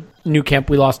at the Nou Camp,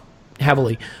 we lost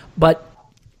heavily, but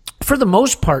for the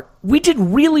most part, we did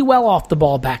really well off the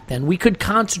ball back then. We could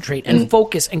concentrate and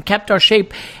focus and kept our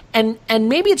shape. And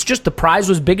maybe it's just the prize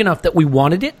was big enough that we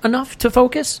wanted it enough to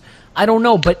focus. I don't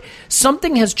know, but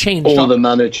something has changed.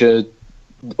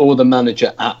 Or the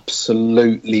manager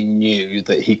absolutely knew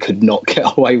that he could not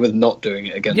get away with not doing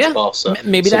it against Barca.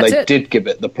 Maybe so that's it. So they did give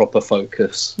it the proper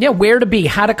focus. Yeah, where to be,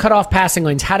 how to cut off passing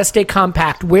lanes, how to stay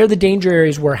compact, where the danger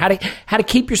areas were, how to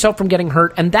keep yourself from getting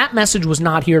hurt. And that message was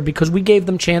not here because we gave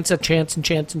them chance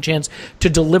to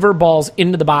deliver balls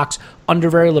into the box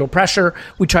under very little pressure.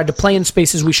 We tried to play in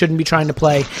spaces we shouldn't be trying to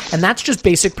play. And that's just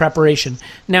basic preparation.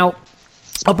 Now,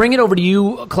 I'll bring it over to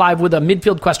you, Clive, with a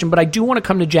midfield question, but I do want to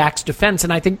come to Jack's defense,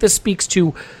 and I think this speaks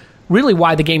to really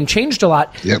why the game changed a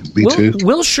lot. Yep, me too.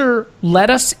 Wilshere led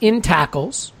us in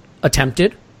tackles,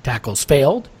 attempted, tackles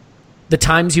failed, the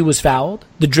times he was fouled,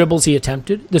 the dribbles he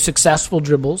attempted, the successful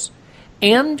dribbles,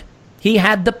 and he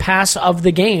had the pass of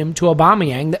the game to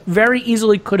Aubameyang that very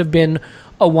easily could have been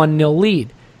a 1-0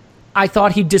 lead. I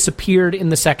thought he disappeared in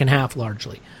the second half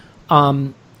largely.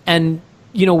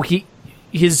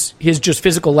 His just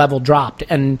physical level dropped,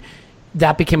 and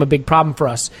that became a big problem for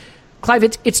us. Clive,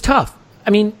 it's tough. I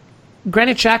mean,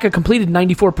 Granit Xhaka completed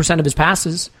 94% of his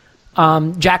passes.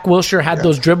 Jack Wilshere had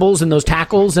those dribbles and those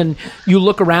tackles, and you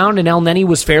look around, and El Neni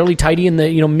was fairly tidy in the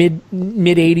mid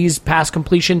 80s pass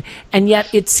completion, and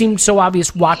yet it seemed so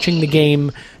obvious watching the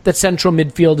game that central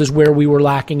midfield is where we were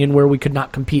lacking and where we could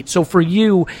not compete. So for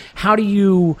you, how do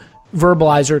you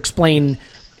verbalize or explain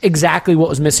exactly what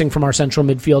was missing from our central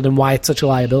midfield and why it's such a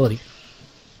liability?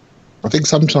 I think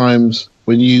sometimes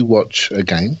when you watch a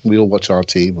game, we all watch our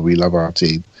team and we love our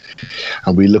team,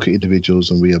 and we look at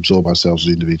individuals and we absorb ourselves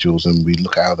as individuals and we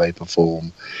look at how they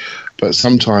perform. But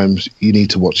sometimes you need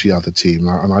to watch the other team,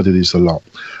 and I do this a lot,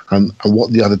 and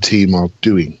what the other team are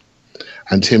doing.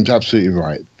 And Tim's absolutely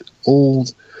right.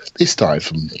 This started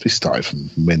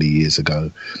from many years ago.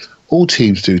 All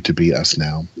teams do to beat us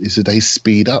now is that they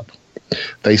speed up.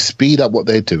 They speed up what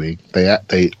they're doing. They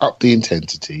up the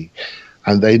intensity,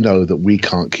 and they know that we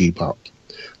can't keep up.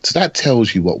 So that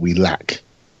tells you what we lack,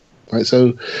 right?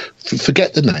 So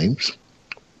forget the names.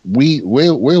 We're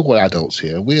all adults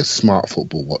here. We're smart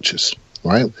football watchers.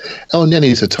 right? El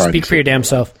Nenny's a tidy. Speak for your damn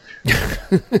self.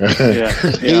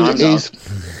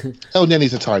 El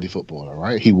Nenny's a tidy footballer,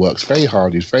 right? He works very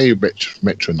hard. He's very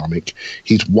metronomic.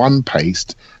 He's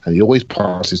one-paced, and he always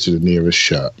passes to the nearest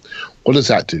shirt. What does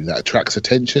that do? That attracts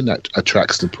attention. That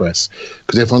attracts the press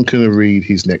because everyone can read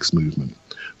his next movement.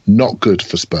 Not good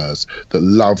for Spurs that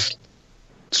love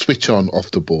switch on off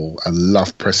the ball and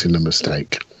love pressing the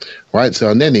mistake, right?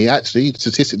 So Nenny actually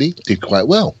statistically did quite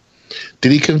well.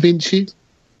 Did he convince you?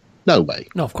 No way.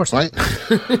 No, of course right?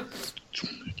 not.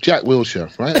 Jack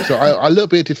Wilshere, right? So I little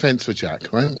bit of defence for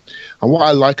Jack, right? And what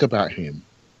I like about him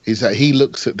is that he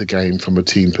looks at the game from a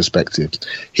team perspective.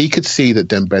 He could see that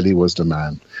Dembele was the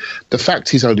man. The fact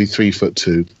he's only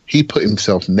 3'2", he put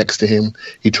himself next to him.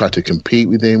 He tried to compete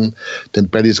with him.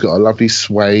 Dembele's got a lovely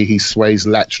sway. He sways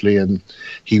laterally and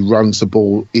he runs the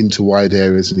ball into wide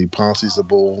areas and he passes the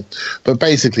ball. But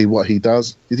basically what he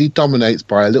does is he dominates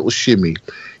by a little shimmy.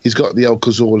 He's got the El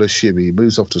Cazorla shimmy. He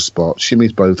moves off the spot.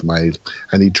 Shimmy's both made.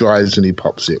 And he drives and he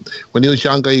pops it. When he was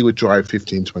younger, he would drive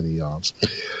 15, 20 yards.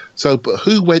 So, but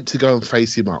who went to go and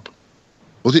face him up?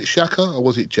 Was it Xhaka or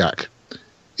was it Jack?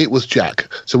 It was Jack.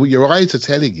 So what your eyes are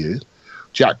telling you,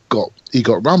 he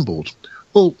got rumbled.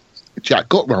 Well, Jack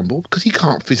got rumbled because he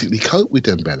can't physically cope with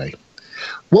Dembele.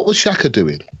 What was Xhaka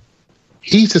doing?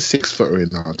 He's a 6-footer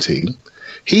in our team.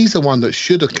 He's the one that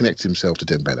should have connected himself to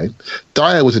Dembele.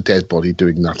 Dyer was a dead body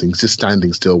doing nothing, just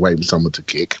standing still waiting for someone to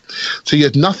kick. So you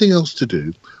had nothing else to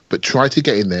do but try to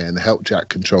get in there and help Jack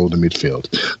control the midfield.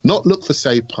 Not look for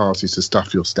safe passes to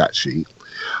stuff your stat sheet.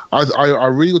 I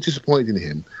really was disappointed in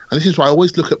him. And this is why I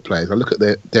always look at players. I look at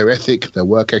their ethic, their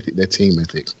work ethic, their team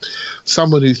ethic.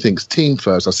 Someone who thinks team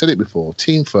first, I said it before,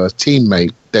 team first,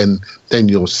 teammate, then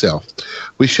yourself.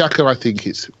 With Xhaka, I think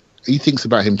he thinks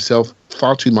about himself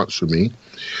far too much for me.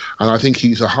 And I think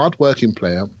he's a hard-working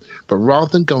player, but rather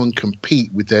than go and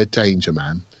compete with their danger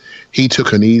man, he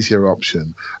took an easier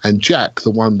option. And Jack,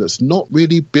 the one that's not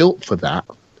really built for that,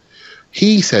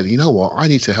 he said, you know what, I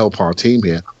need to help our team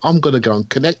here. I'm going to go and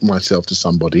connect myself to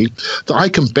somebody that I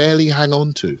can barely hang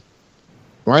on to.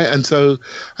 Right? And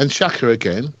Xhaka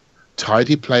again,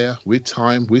 tidy player with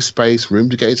time, with space, room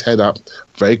to get his head up,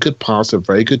 very good passer,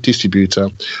 very good distributor,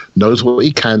 knows what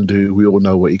he can do. We all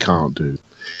know what he can't do.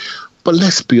 But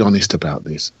let's be honest about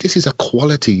this. This is a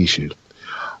quality issue.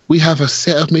 We have a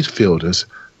set of midfielders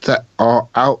that are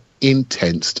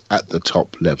out-intensed at the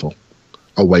top level,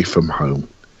 away from home.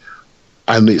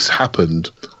 And it's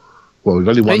happened. Well, we've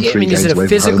only won 3 games is it away a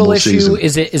physical issue? Season.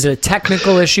 Is it a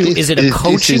technical issue? Is it a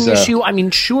coaching issue? I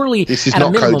mean, surely this is at not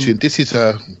a minimum, coaching. This is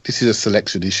a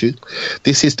selection issue.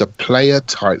 This is the player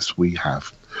types we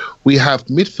have. We have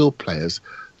midfield players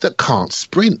that can't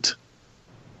sprint.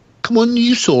 Come on,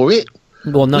 you saw it.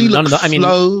 Well, none of them. I mean,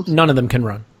 slow. none of them can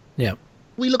run. Yeah,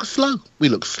 we look slow. We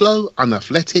look slow,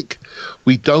 unathletic.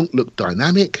 We don't look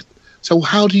dynamic. So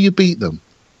how do you beat them?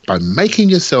 By making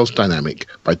yourselves dynamic,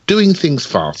 by doing things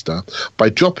faster, by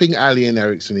dropping Ali and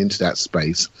Eriksson into that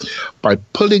space, by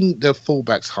pulling the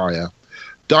fullbacks higher.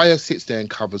 Dyer sits there and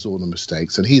covers all the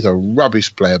mistakes, and he's a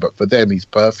rubbish player, but for them he's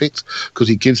perfect because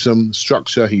he gives them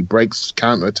structure, he breaks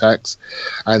counter-attacks,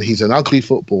 and he's an ugly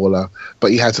footballer,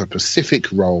 but he has a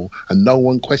specific role, and no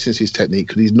one questions his technique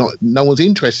because no one's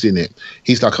interested in it.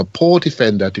 He's like a poor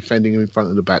defender defending him in front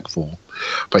of the back four,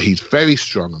 but he's very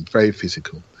strong and very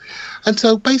physical. And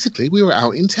so basically we were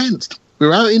out-intensed. We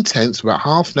were out-intensed about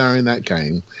half an hour in that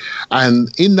game, and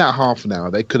in that half an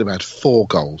hour they could have had 4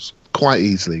 goals quite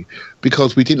easily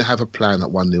because we didn't have a plan at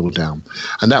 1-0 down.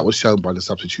 And that was shown by the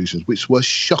substitutions, which were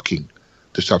shocking.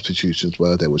 The substitutions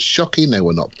were shocking, they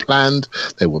were not planned,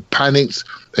 they were panicked,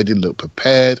 they didn't look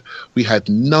prepared. We had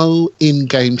no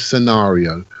in-game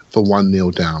scenario for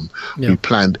 1-0 down. Yeah. We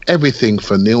planned everything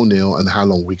for 0-0 and how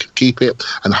long we could keep it,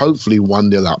 and hopefully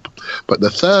 1-0 up. But the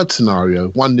third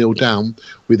scenario, 1-0 down,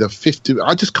 with a 50,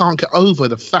 I just can't get over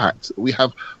the fact that we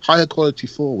have higher quality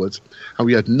forwards and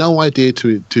we had no idea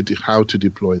how to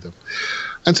deploy them.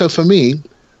 And so for me,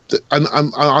 and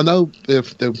I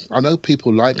know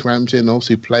people like Ramsey, and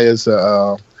obviously players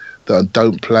that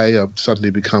don't play have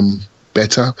suddenly become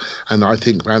better, and I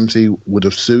think Ramsey would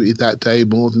have suited that day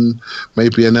more than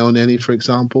maybe an El Neni, for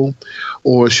example,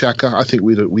 or a Xhaka. I think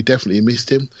we definitely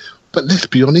missed him. But let's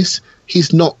be honest,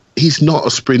 he's not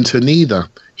a sprinter neither.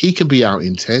 He can be out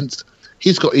intense.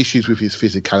 He's got issues with his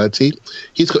physicality.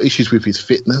 He's got issues with his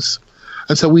fitness,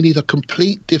 and so we need a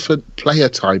complete different player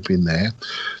type in there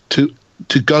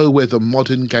to go where the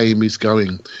modern game is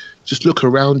going. Just look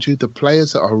around you. The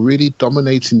players that are really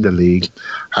dominating the league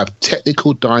have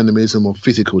technical dynamism or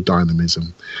physical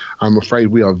dynamism. I'm afraid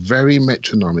we are very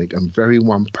metronomic and very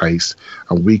one pace,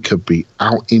 and we could be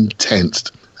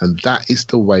out-intensed And that is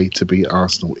the way to beat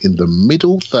Arsenal, in the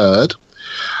middle third.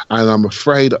 And I'm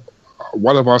afraid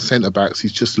one of our centre-backs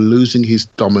is just losing his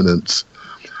dominance.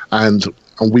 And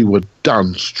we were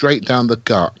done straight down the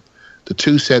gut. The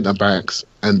two centre-backs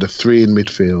and the three in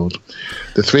midfield.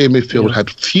 The three in midfield had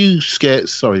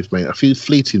a few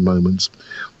fleeting moments,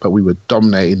 but we were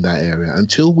dominating that area.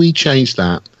 Until we change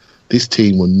that, this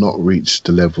team will not reach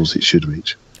the levels it should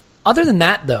reach. Other than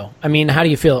that, though, I mean, how do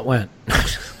you feel it went?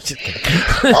 Just kidding.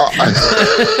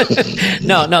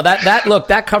 No,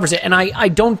 that covers it. And I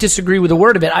don't disagree with a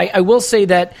word of it. I will say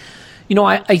that,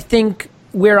 I think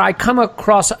where I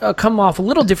come off a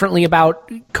little differently about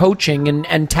coaching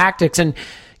and tactics. And,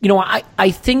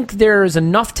 I think there's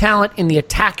enough talent in the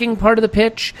attacking part of the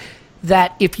pitch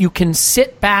that if you can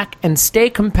sit back and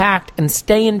stay compact and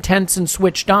stay intense and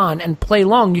switched on and play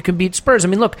long, you can beat Spurs. I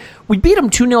mean, look, we beat them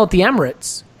 2-0 at the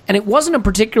Emirates, and it wasn't a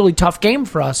particularly tough game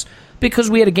for us because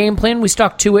we had a game plan, we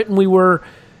stuck to it, and we were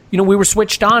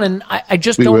switched on, and I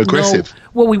just don't know. We were aggressive.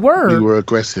 Well, we were. We were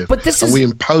aggressive. But we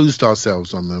imposed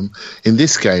ourselves on them. In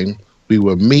this game, we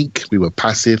were meek, we were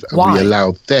passive, and we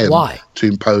allowed them to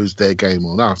impose their game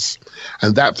on us.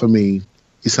 And that, for me,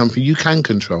 is something you can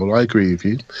control. I agree with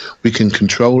you. We can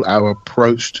control our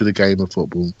approach to the game of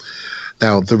football.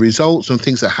 Now, the results and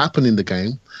things that happen in the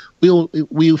game, we all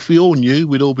knew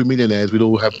we'd all be millionaires. We'd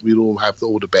all have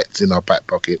all the bets in our back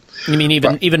pocket. You mean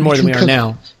even more than we are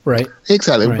now, right?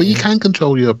 Exactly. Right, but you can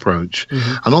control your approach.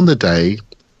 Mm-hmm. And on the day,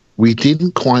 we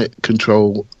didn't quite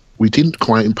impose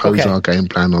our game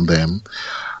plan on them.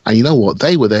 And you know what?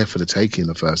 They were there for the taking in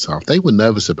the first half. They were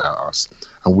nervous about us,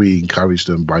 and we encouraged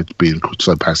them by being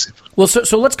so passive. Well,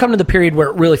 so let's come to the period where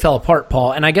it really fell apart,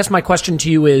 Paul. And I guess my question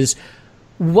to you is,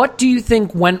 what do you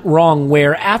think went wrong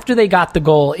where after they got the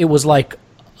goal, it was like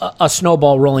a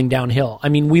snowball rolling downhill? I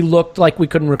mean, we looked like we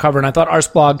couldn't recover, and I thought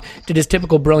Arsblog did his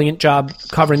typical brilliant job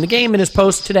covering the game in his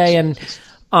post today, and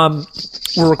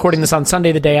we're recording this on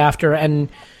Sunday, the day after, and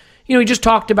he just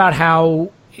talked about how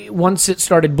once it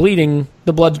started bleeding,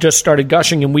 the blood just started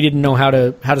gushing, and we didn't know how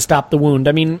to stop the wound.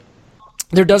 I mean,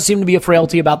 there does seem to be a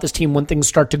frailty about this team when things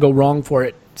start to go wrong for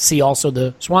it. See also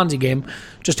the Swansea game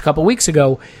just a couple weeks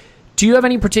ago. Do you have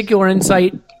any particular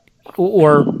insight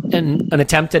or an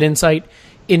attempt at insight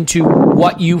into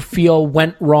what you feel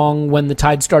went wrong when the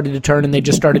tide started to turn and they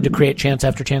just started to create chance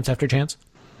after chance after chance?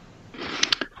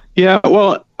 Yeah,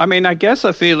 well, I mean, I guess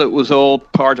I feel it was all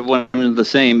part of one and the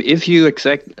same. If you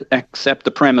accept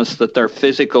the premise that their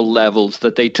physical levels,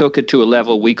 that they took it to a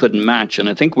level we couldn't match, and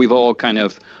I think we've all kind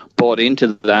of bought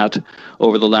into that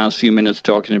over the last few minutes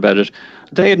talking about it,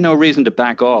 they had no reason to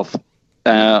back off.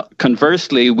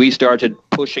 Conversely, we started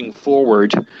pushing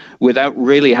forward without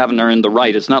really having earned the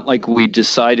right. It's not like we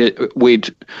decided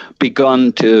we'd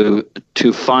begun to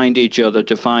find each other,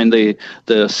 to find the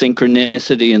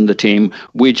synchronicity in the team.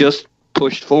 We just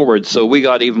pushed forward, so we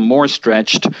got even more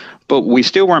stretched, but we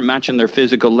still weren't matching their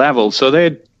physical level. So they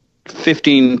had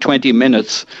 15, 20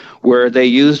 minutes where they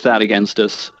used that against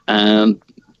us, and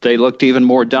they looked even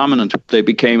more dominant. They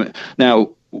became...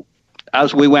 Now,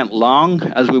 as we went long,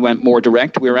 as we went more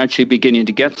direct, we were actually beginning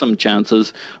to get some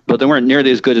chances, but they weren't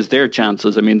nearly as good as their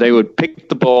chances. I mean, they would pick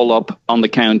the ball up on the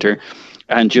counter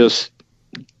and just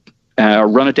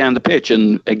run it down the pitch.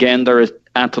 And again, their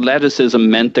athleticism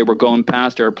meant they were going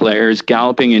past our players,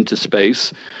 galloping into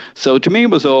space. So to me,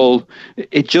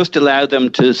 it just allowed them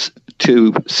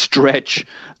to stretch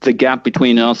the gap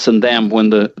between us and them when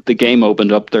the game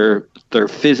opened up. Their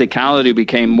physicality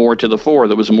became more to the fore.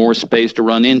 There was more space to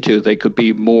run into. They could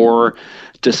be more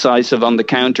decisive on the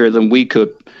counter than we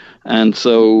could. And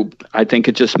so I think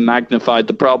it just magnified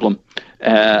the problem.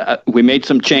 We made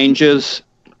some changes.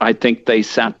 I think they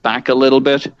sat back a little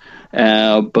bit,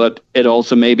 but it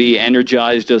also maybe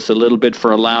energized us a little bit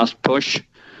for a last push.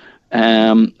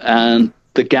 And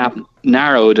the gap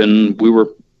narrowed, and we were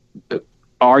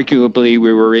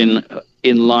in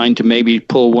line to maybe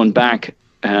pull one back.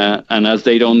 And as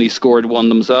they'd only scored one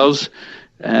themselves,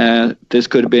 this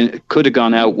could have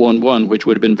gone out 1-1, which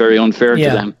would have been very unfair to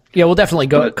them. Yeah, we'll definitely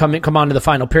come on to the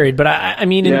final period. But I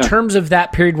mean, in terms of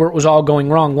that period where it was all going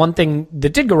wrong, one thing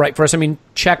that did go right for us, I mean,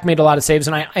 Czech made a lot of saves,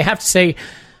 and I have to say,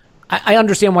 I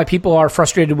understand why people are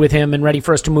frustrated with him and ready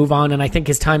for us to move on, and I think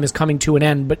his time is coming to an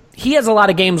end. But he has a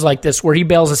lot of games like this where he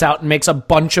bails us out and makes a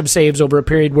bunch of saves over a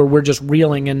period where we're just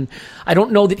reeling, and I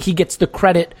don't know that he gets the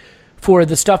credit for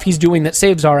the stuff he's doing that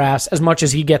saves our ass as much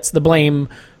as he gets the blame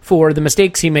for the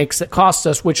mistakes he makes that cost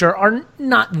us, which are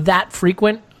not that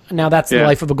frequent. Now that's the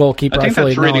life of a goalkeeper. I think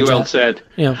that's really well said.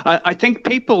 Yeah. I think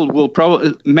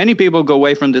many people go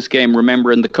away from this game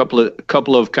remembering the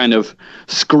couple of kind of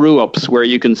screw-ups where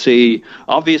you can see,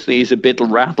 obviously he's a bit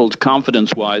rattled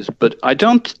confidence-wise, but I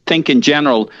don't think in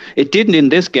general, it didn't in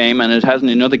this game, and it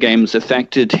hasn't in other games,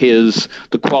 affected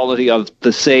the quality of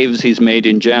the saves he's made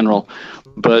in general.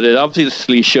 But it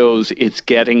obviously shows it's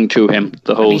getting to him,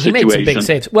 the whole situation. He made some big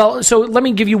saves. Well, so let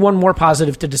me give you one more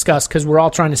positive to discuss, because we're all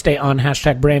trying to stay on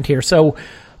 #brand here. So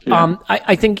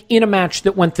I think in a match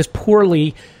that went this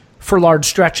poorly for large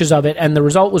stretches of it, and the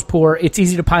result was poor, it's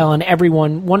easy to pile on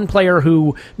everyone. One player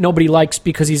who nobody likes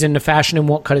because he's into fashion and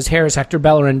won't cut his hair is Hector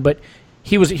Bellerin, but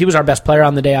he was our best player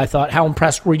on the day, I thought. How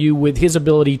impressed were you with his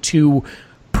ability to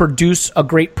produce a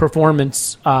great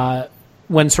performance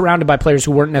when surrounded by players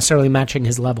who weren't necessarily matching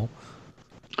his level?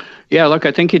 Yeah, look,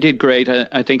 I think he did great.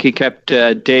 I think he kept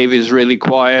Davies really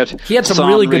quiet. He had some Son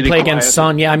really good play quiet. against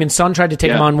Son. Yeah, I mean, Son tried to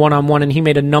take him on one-on-one, and he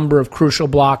made a number of crucial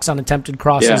blocks on attempted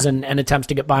crosses and attempts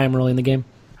to get by him early in the game.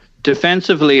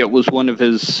 Defensively, it was one of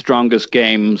his strongest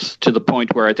games, to the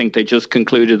point where I think they just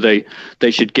concluded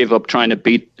they should give up trying to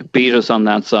beat us on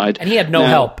that side. And he had no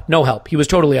help. He was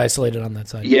totally isolated on that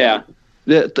side. Yeah.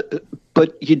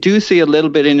 But you do see a little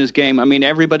bit in his game. I mean,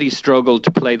 everybody struggled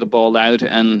to play the ball out,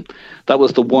 and that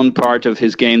was the one part of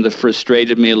his game that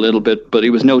frustrated me a little bit, but he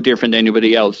was no different than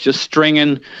anybody else. Just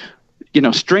stringing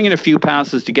a few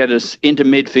passes to get us into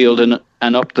midfield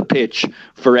and up the pitch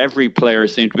for every player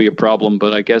seemed to be a problem,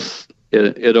 but I guess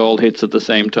it all hits at the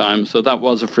same time. So that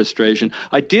was a frustration.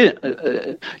 I did,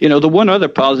 the one other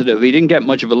positive, he didn't get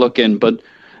much of a look in, but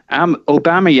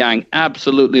Aubameyang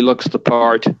absolutely looks the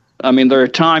part. I mean, there are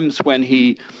times when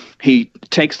he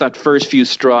takes that first few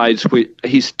strides,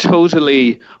 he's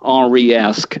totally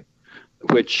Henry-esque,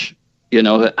 which,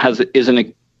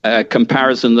 isn't a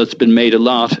comparison that's been made a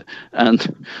lot,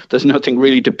 and there's nothing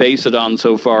really to base it on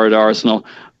so far at Arsenal.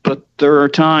 But there are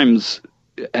times,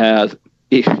 those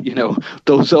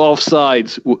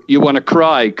offsides, you want to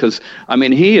cry, because, I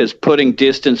mean, he is putting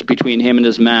distance between him and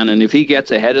his man, and if he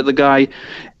gets ahead of the guy,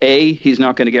 A, he's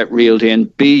not going to get reeled in.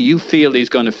 B, you feel he's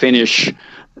going to finish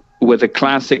with a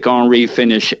classic Henry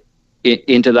finish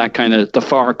into that kind of the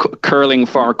curling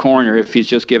far corner if he's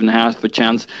just given half a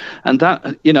chance. And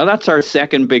that's our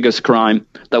second biggest crime,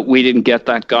 that we didn't get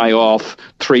that guy off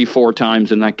 3-4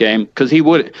 times in that game, because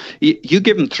you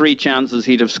give him 3 chances,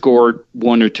 he'd have scored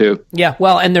 1 or 2. Yeah,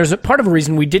 well, and there's a part of a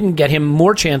reason we didn't get him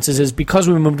more chances is because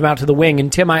we moved him out to the wing.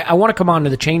 And Tim, I want to come on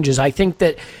to the changes. I think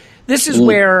that this is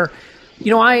where,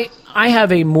 I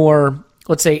have a more,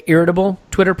 let's say, irritable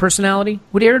Twitter personality.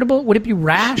 Would it be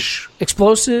rash,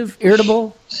 explosive,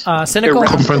 irritable, cynical?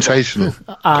 Confrontational.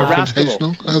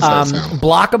 Confrontational? How's that sound?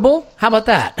 Blockable? How about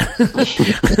that?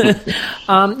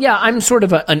 I'm sort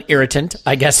of an irritant,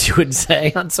 I guess you would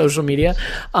say, on social media,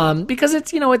 because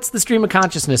it's the stream of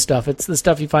consciousness stuff. It's the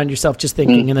stuff you find yourself just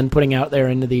thinking and then putting out there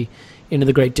into the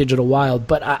great digital wild.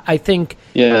 But I think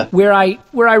where I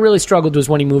really struggled was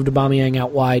when he moved Aubameyang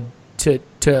out wide to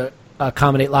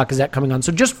accommodate Lacazette coming on.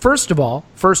 So just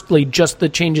firstly, just the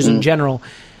changes in general,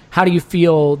 how do you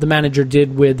feel the manager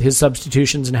did with his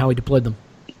substitutions and how he deployed them?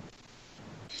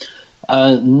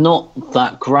 Not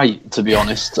that great, to be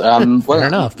honest. Fair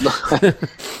enough.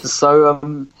 So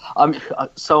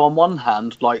on one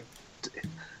hand, like,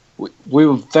 we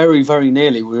were very, very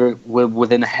nearly, we were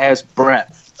within a hair's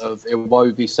breadth of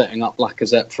Iwobi setting up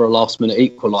Lacazette for a last-minute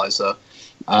equaliser.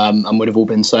 And we'd have all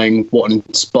been saying what an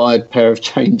inspired pair of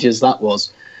changes that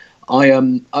was. I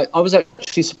was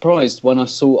actually surprised when I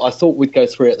thought we'd go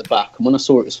 3 at the back, and when I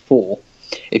saw it was 4.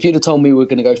 If you'd have told me we were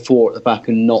going to go 4 at the back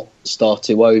and not start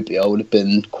Iwobi, I would have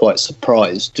been quite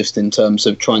surprised, just in terms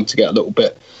of trying to get a little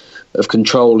bit of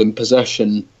control in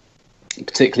possession,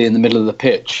 particularly in the middle of the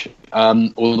pitch.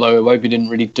 Although Iwobi didn't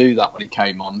really do that when he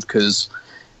came on, because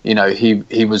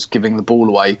he was giving the ball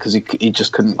away because he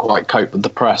just couldn't quite cope with the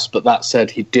press. But that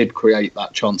said, he did create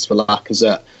that chance for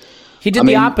Lacazette. He did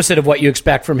the opposite of what you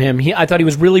expect from him. I thought he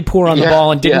was really poor on the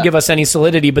ball and didn't give us any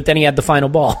solidity, but then he had the final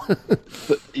ball.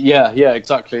 Yeah,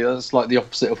 exactly. That's like the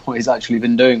opposite of what he's actually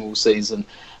been doing all season.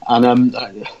 And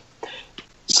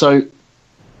so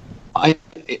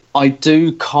I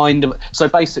do kind of... So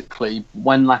basically,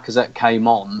 when Lacazette came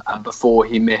on, and before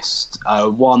he missed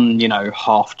one,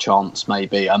 half chance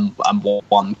maybe, and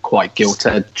one quite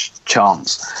gilt-edged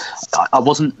chance, I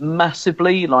wasn't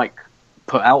massively,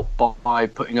 put out by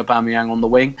putting Aubameyang on the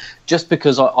wing, just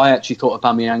because I actually thought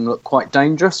Aubameyang looked quite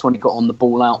dangerous when he got on the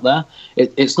ball out there.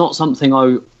 It's not something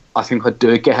I think I'd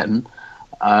do again,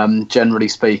 generally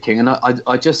speaking. And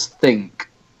I just think,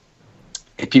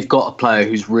 if you've got a player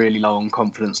who's really low on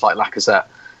confidence like Lacazette,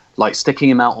 like sticking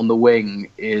him out on the wing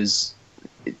is.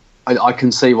 I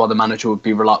can see why the manager would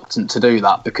be reluctant to do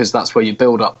that, because that's where you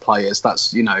build up players.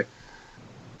 That's,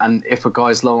 and if a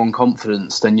guy's low on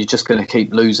confidence, then you're just going to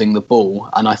keep losing the ball.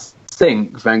 And I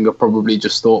think Wenger probably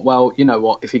just thought, well, you know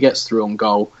what, if he gets through on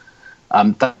goal,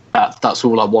 that's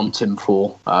all I want him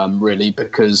for, really,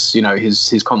 because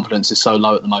his confidence is so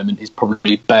low at the moment. He's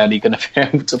probably barely going to be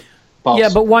able to. Yeah,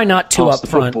 but why not two up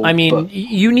front? I mean,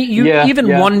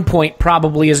 even 1 point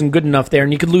probably isn't good enough there,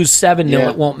 and you could lose 7-0.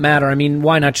 It won't matter. I mean,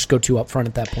 why not just go 2 up front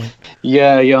at that point?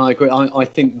 Yeah, I agree. I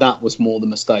think that was more the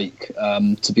mistake,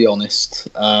 to be honest,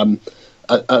 at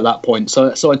that point.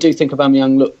 So I do think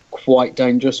Aubameyang looked quite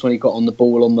dangerous when he got on the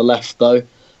ball on the left, though.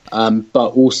 But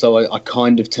also, I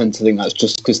kind of tend to think that's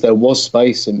just because there was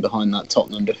space in behind that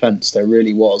Tottenham defence. There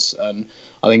really was.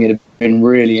 I think it'd have been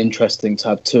really interesting to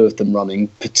have 2 of them running,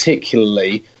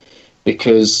 particularly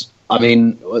because, I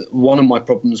mean, one of my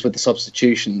problems with the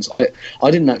substitutions, I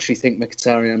didn't actually think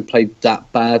Mkhitaryan played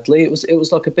that badly. It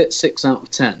was like a bit 6 out of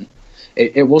 10.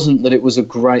 It wasn't that it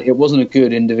wasn't a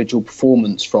good individual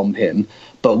performance from him,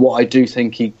 but what I do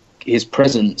think his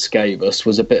presence gave us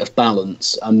was a bit of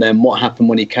balance. And then what happened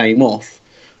when he came off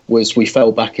was we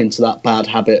fell back into that bad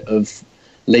habit of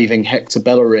leaving Hector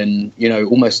Bellerin,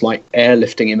 almost like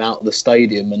airlifting him out of the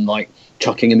stadium and like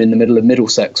chucking him in the middle of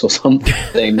Middlesex or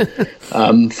something.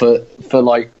 For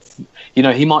like,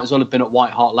 he might as well have been at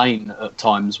White Hart Lane at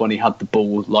times when he had the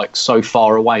ball, like so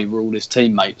far away were all his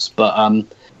teammates. But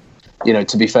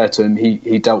to be fair to him,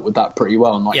 he dealt with that pretty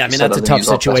well. And like that's a tough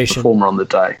situation. Performer on the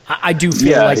day. I do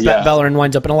feel Bellerin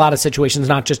winds up in a lot of situations,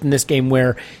 not just in this game,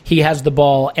 where he has the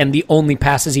ball and the only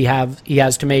passes he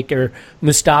has to make are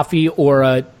Mustafi or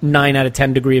a 9 out of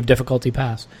 10 degree of difficulty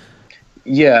pass.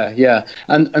 Yeah,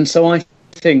 and so I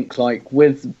think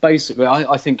with basically,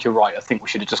 I think you're right. I think we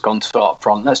should have just gone to up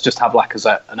front. Let's just have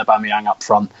Lacazette and Aubameyang up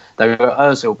front. They've got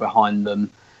Ozil behind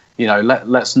them.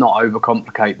 Let's not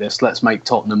overcomplicate this. Let's make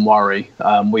Tottenham worry.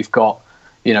 We've got,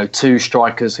 2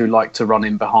 strikers who like to run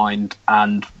in behind,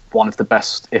 and one of the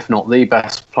best, if not the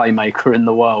best, playmaker in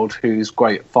the world, who's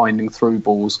great at finding through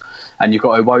balls. And you've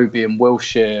got Iwobi and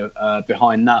Wilshere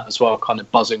behind that as well, kind of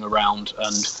buzzing around.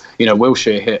 And,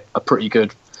 Wilshere hit a pretty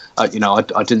good, I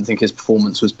didn't think his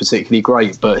performance was particularly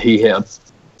great, but he hit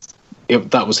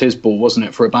that was his ball, wasn't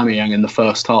it, for Aubameyang in the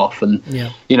first half? And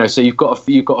so you've got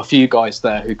a few guys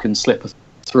there who can slip a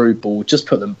through ball. Just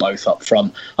put them both up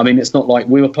front. I mean, it's not like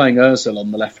we were playing Ozil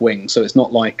on the left wing, so it's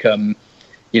not like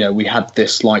we had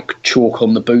this like chalk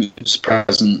on the boots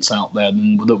presence out there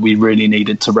that we really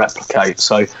needed to replicate.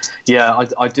 So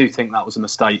I do think that was a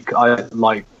mistake.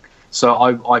 I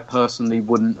personally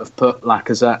wouldn't have put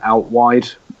Lacazette out wide,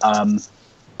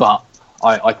 but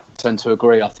I tend to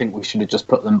agree. I think we should have just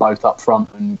put them both up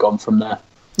front and gone from there.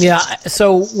 Yeah,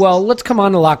 so, let's come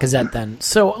on to Lacazette then.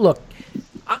 So, look,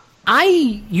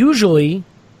 I usually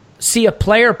see a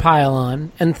player pile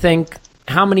on and think,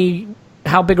 how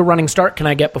big a running start can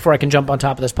I get before I can jump on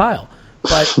top of this pile?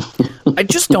 But I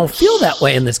just don't feel that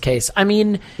way in this case. I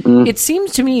mean, it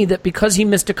seems to me that because he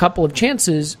missed a couple of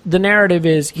chances, the narrative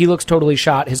is he looks totally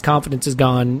shot, his confidence is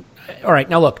gone. All right,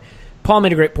 now look, Paul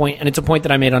made a great point, and it's a point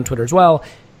that I made on Twitter as well.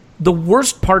 The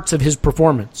worst parts of his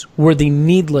performance were the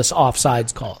needless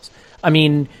offsides calls. I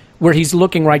mean, where he's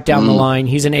looking right down the line,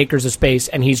 he's in acres of space,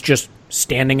 and he's just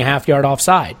standing a half yard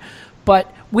offside.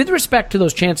 But with respect to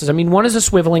those chances, I mean, one is a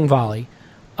swiveling volley,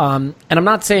 and I'm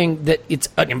not saying that it's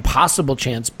an impossible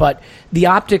chance, but the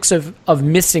optics of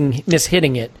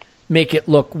mishitting it make it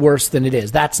look worse than it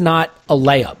is. That's not a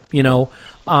layup,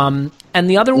 And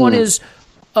the other one is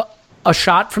a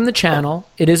shot from the channel.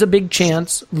 It is a big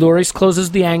chance. Lloris closes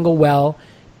the angle well,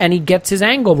 and he gets his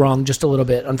angle wrong just a little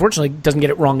bit. Unfortunately, doesn't get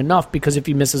it wrong enough, because if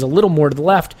he misses a little more to the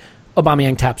left,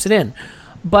 Aubameyang taps it in.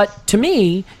 But to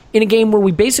me, in a game where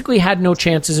we basically had no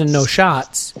chances and no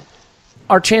shots,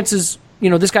 our chances,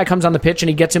 this guy comes on the pitch and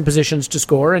he gets in positions to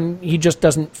score, and he just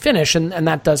doesn't finish, and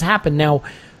that does happen. Now,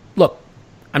 look,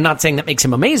 I'm not saying that makes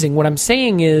him amazing. What I'm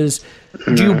saying is,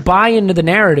 do you buy into the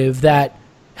narrative that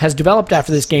has developed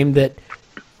after this game that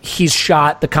he's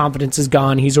shot, the confidence is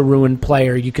gone, he's a ruined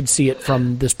player? You could see it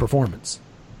from this performance.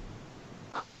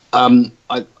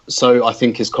 So I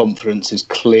think his confidence is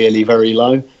clearly very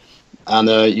low, and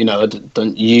I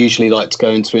don't usually like to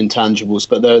go into intangibles,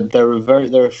 but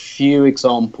there are a few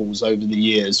examples over the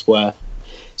years where,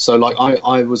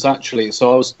 I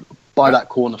was by that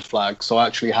corner flag, so I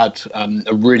actually had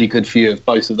a really good view of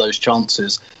both of those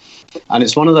chances. And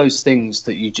it's one of those things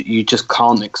that you just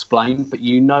can't explain, but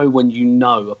when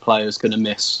a player's going to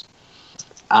miss.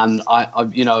 And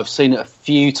I've seen it a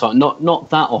few times, not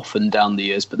that often down the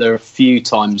years, but there are a few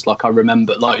times. Like I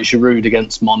remember, like Giroud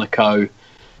against Monaco,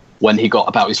 when he got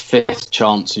about his 5th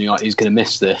chance, and you're like, he's going to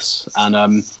miss this. And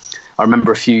I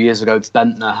remember a few years ago,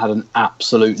 Bentner had an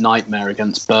absolute nightmare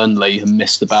against Burnley and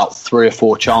missed about 3 or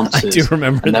 4 chances. I do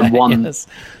remember and that. Then one, yes.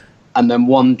 And then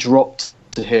one dropped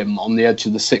to him on the edge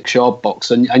of the 6-yard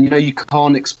box, and you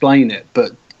can't explain it,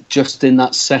 but just in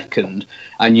that second,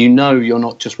 and you're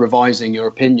not just revising your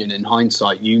opinion in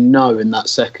hindsight, in that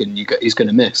second he's going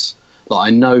to miss. Like,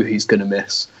 I know he's going to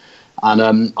miss.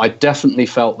 And I definitely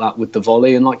felt that with the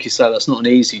volley. And like you said, that's not an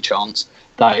easy chance.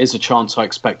 That is a chance I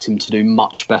expect him to do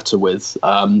much better with.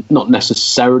 Not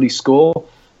necessarily score,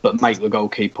 but make the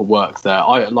goalkeeper work there.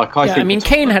 I mean,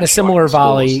 Kane had a similar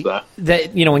volley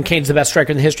that, and Kane's the best striker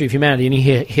in the history of humanity, and he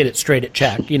hit it straight at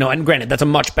Czech. And granted, that's a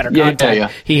much better contact. Yeah.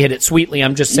 He hit it sweetly.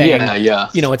 I'm just saying,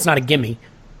 it's not a gimme.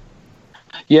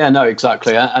 Yeah, no,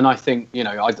 exactly. And I think,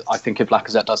 I think if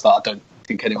Lacazette does that, I don't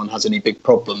think anyone has any big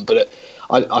problem. But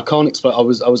I can't explain. I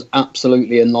was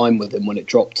absolutely in line with him when it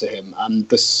dropped to him. And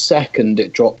the second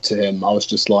it dropped to him, I was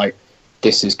just like,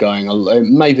 this is going.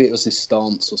 Maybe it was his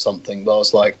stance or something, but I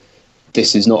was like,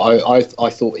 this is not. I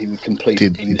thought he would completely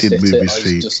miss it. Move I his was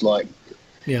feet. just like,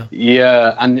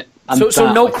 yeah. And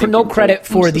so no credit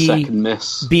for the second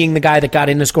miss. Being the guy that got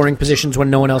into scoring positions when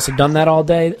no one else had done that all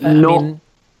day.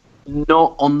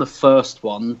 Not on the first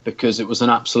one, because it was an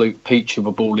absolute peach of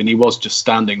a ball and he was just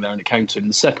standing there and it came to him.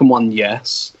 The second one,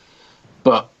 yes,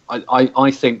 but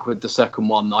I think with the second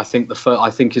one, I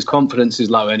think his confidence is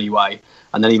low anyway,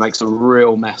 and then he makes a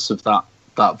real mess of that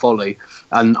volley.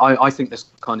 And I think this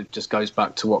kind of just goes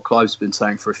back to what Clive's been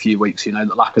saying for a few weeks. That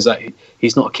Lacazette,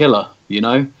 he's not a killer,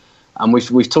 and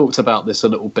we've talked about this a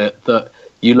little bit. That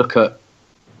you look at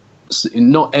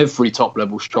not every top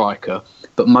level striker,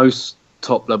 but most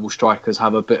top level strikers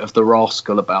have a bit of the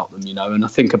rascal about them, and I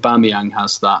think Aubameyang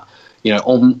has that.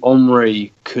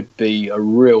 Henry could be a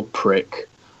real prick.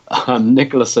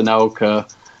 Nicolas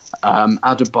Anelka,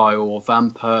 Adebayor,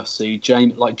 Van Persie,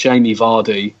 Jamie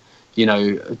Vardy,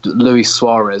 Luis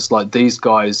Suarez, like these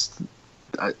guys,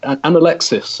 and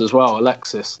Alexis as well.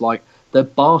 Alexis, like, they're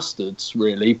bastards,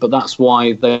 really, but that's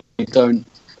why they don't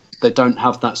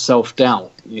have that self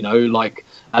doubt,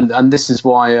 and this is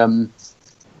why.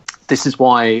 This is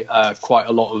why quite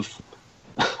a lot of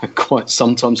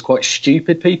sometimes quite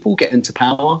stupid people get into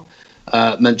power.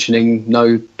 Mentioning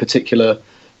no particular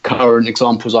current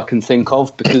examples I can think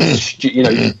of, because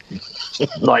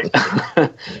like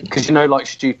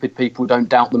stupid people don't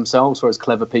doubt themselves, whereas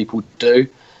clever people do.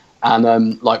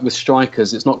 And like with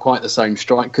strikers, it's not quite the same.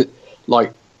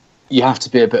 Like, you have to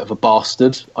be a bit of a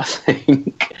bastard, I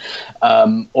think,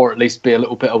 or at least be a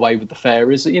little bit away with the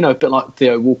fairies. A bit like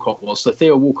Theo Walcott was. So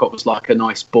Theo Walcott was like a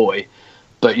nice boy,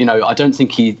 but I don't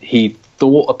think he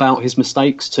thought about his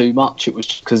mistakes too much. It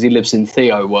was because he lives in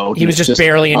Theo world. He was just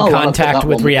barely in contact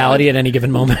with reality at any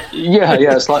given moment. Yeah,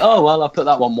 it's like, oh well, I put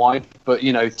that one wide, but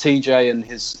TJ and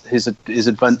his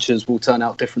adventures will turn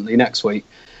out differently next week.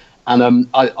 And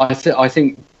I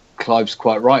think Clive's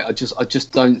quite right. I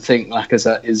just don't think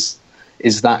Lacazette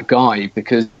is that guy,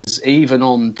 because even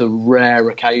on the rare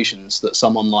occasions that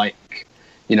someone like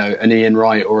an Ian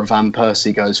Wright or a Van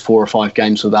Persie goes 4 or 5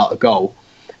 games without a goal,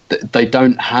 they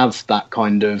don't have that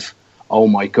kind of, oh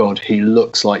my god, he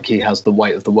looks like he has the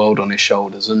weight of the world on his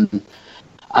shoulders. And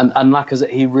Lacazette,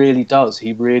 he really does.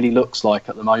 He really looks like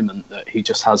at the moment that he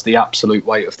just has the absolute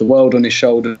weight of the world on his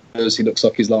shoulders. He looks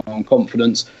like he's low on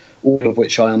confidence, all of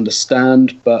which I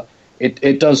understand, but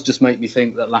it does just make me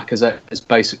think that Lacazette is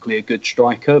basically a good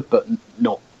striker, but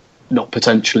not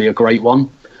potentially a great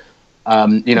one.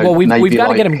 Well, we've got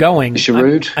to get him going.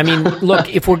 Giroud. I mean,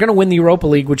 look, if we're going to win the Europa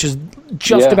League, which is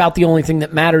just about the only thing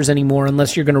that matters anymore,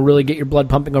 unless you're going to really get your blood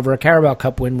pumping over a Carabao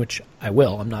Cup win, which I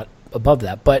will. I'm not above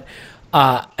that. But,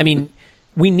 I mean,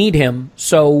 we need him.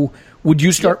 So would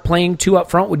you start playing 2 up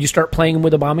front? Would you start playing him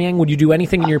with Aubameyang? Would you do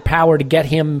anything in your power to get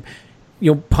him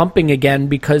pumping again,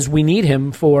 because we need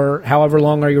him for however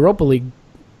long our Europa League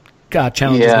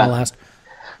challenge is going to last?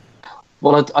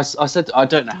 Well, I said I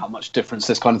don't know how much difference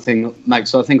this kind of thing makes.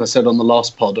 So I think I said on the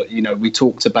last pod, we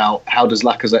talked about how does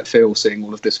Lacazette feel seeing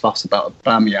all of this fuss about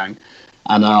Aubameyang,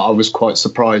 and I was quite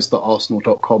surprised that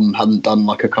Arsenal.com hadn't done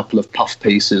like a couple of puff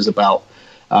pieces about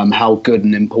how good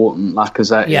and important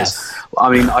Lacazette is. I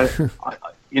mean, I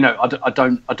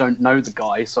don't know the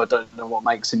guy, so I don't know what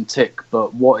makes him tick.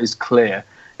 But what is clear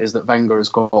is that Wenger has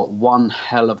got one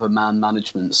hell of a man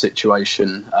management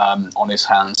situation on his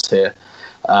hands here.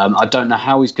 I don't know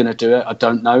how he's going to do it. I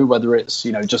don't know whether it's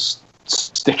just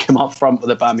stick him up front with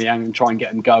Aubameyang and try and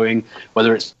get him going,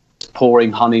 whether it's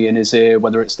pouring honey in his ear,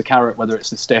 whether it's the carrot, whether it's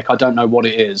the stick. I don't know what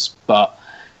it is, but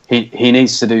he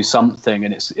needs to do something,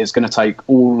 and it's going to take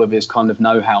all of his kind of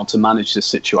know-how to manage this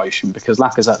situation, because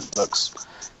Lacazette looks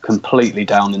completely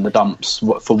down in the dumps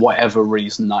for whatever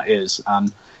reason that is.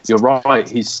 And you're right,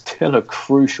 he's still a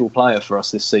crucial player for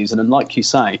us this season. And like you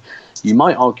say, you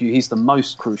might argue he's the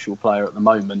most crucial player at the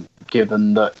moment,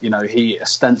 given that, you know, he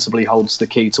ostensibly holds the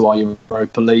key to our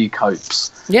Europa League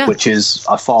hopes, which is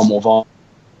a far more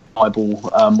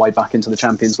viable way back into the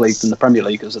Champions League than the Premier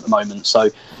League is at the moment. So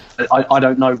I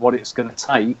don't know what it's going to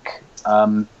take,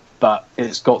 but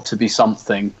it's got to be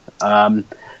something.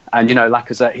 And, you know,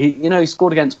 Lacazette, he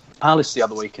scored against Palace the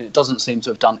other week, and it doesn't seem to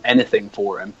have done anything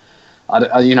for him. I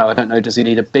don't know, does he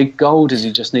need a big goal? Does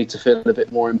he just need to feel a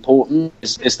bit more important?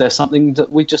 Is there something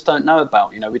that we just don't know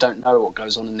about? You know, we don't know what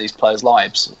goes on in these players'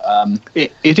 lives.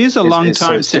 It is a long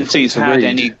time since he's had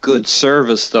any good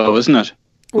service, though, isn't it?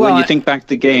 Well, when you think back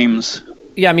to games.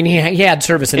 Yeah, I mean, he had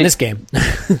service in this game.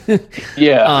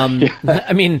 Yeah.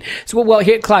 I mean,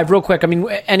 here, Clive, real quick. I mean,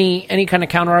 any kind of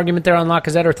counter argument there on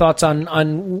Lacazette, or thoughts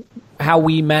on how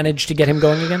we managed to get him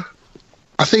going again?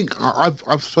 I think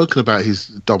I've spoken about his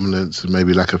dominance and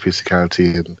maybe lack of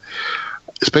physicality, and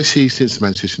especially since the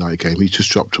Manchester United game, he just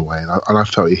dropped away, and I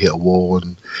felt he hit a wall,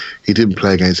 and he didn't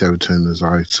play against Everton as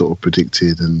I sort of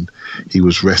predicted, and he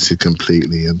was rested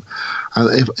completely. And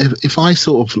if I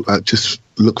sort of just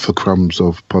look for crumbs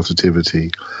of positivity,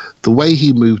 the way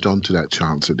he moved on to that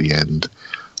chance at the end,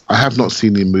 I have not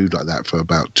seen him move like that for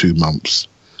about 2 months.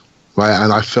 Right,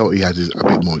 and I felt he had a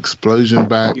bit more explosion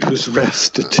back. He was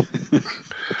rested.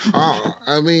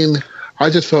 I mean, I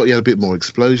just felt he had a bit more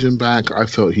explosion back. I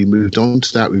felt he moved on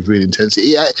to that with real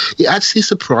intensity. It actually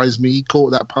surprised me he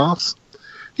caught that pass.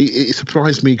 It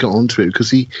surprised me he got onto it, because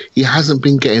he hasn't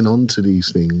been getting onto these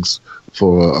things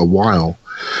for a while.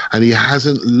 And he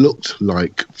hasn't looked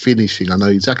like finishing. I know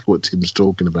exactly what Tim's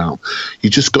talking about. You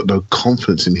just got no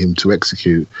confidence in him to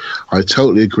execute. I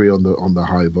totally agree on the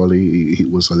high volley. He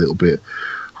was a little bit.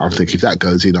 I think if that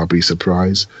goes in, I'll be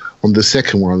surprised. On the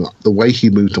second one, the way he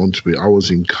moved on to it, I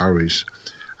was encouraged.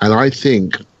 And I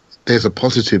think there's a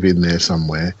positive in there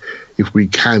somewhere if we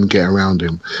can get around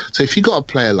him. So if you got a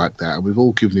player like that, and we've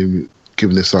all given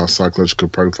this our psychological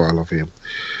profile of him,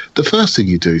 the first thing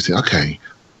you do is think, okay,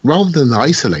 rather than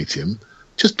isolate him,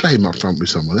 just play him up front with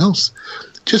someone else.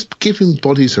 Just give him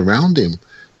bodies around him.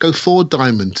 Go forward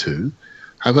diamond 2,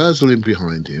 have Ozil in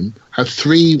behind him, have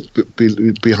 3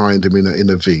 behind him in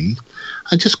a V,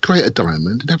 and just create a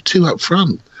diamond and have 2 up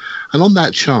front. And on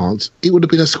that chance, it would have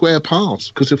been a square pass,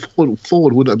 because the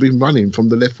forward wouldn't have been running from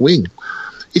the left wing.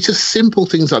 It's just simple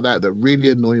things like that really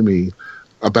annoy me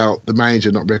about the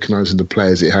manager not recognising the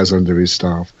players it has under his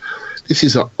staff. This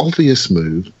is an obvious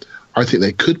move. I think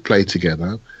they could play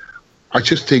together. I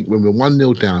just think when we're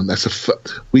 1-0 down,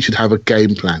 we should have a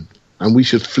game plan, and we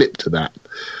should flip to that.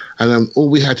 And all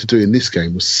we had to do in this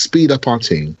game was speed up our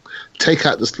team, take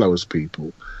out the slowest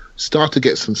people, start to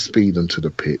get some speed onto the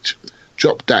pitch,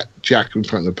 drop that Jack in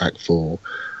front of the back 4,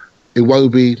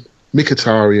 Iwobi,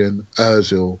 Mkhitaryan,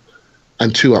 Ozil,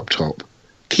 and 2 up top.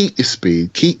 Keep your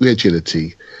speed, keep your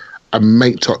agility, and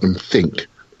make Tottenham think,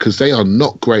 because they are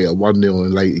not great at 1-0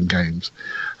 and late in games.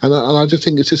 And I just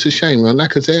think it's just a shame. And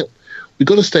Lacazette, we've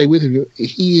got to stay with him.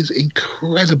 He is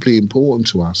incredibly important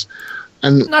to us.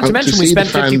 And not to mention, we spent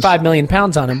 £55 million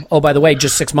on him. Oh, by the way,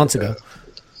 just 6 months ago.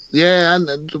 Yeah, and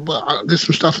there's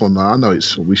some stuff on there. I know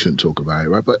we shouldn't talk about it,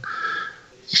 right? But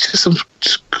it's just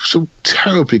some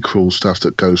terribly cruel stuff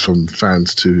that goes from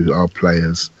fans to our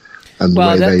players. And the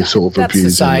way they sort of abuse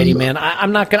society, man.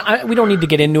 I'm not gonna. We don't need to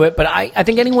get into it, but I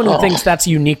think anyone who thinks that's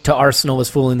unique to Arsenal is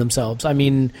fooling themselves. I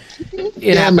mean,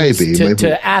 it happens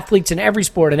to athletes in every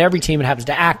sport and every team. It happens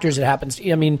to actors. It happens.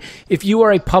 I mean, if you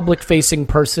are a public-facing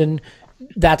person,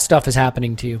 that stuff is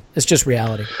happening to you. It's just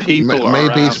reality.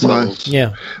 Maybe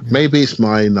it's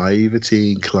my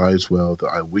naivety in Clive's world that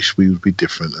I wish we would be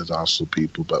different as Arsenal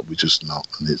people, but we're just not.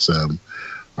 And it's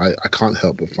I can't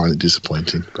help but find it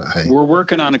disappointing. But hey, we're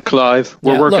working on it, Clive.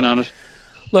 We're working on it.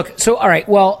 Look, so all right.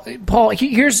 Well, Paul,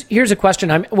 here's a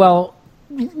question.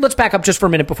 Let's back up just for a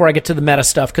minute before I get to the meta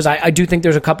stuff, because I do think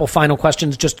there's a couple final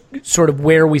questions, just sort of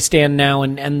where we stand now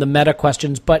and the meta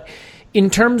questions. But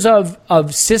in terms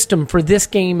of system for this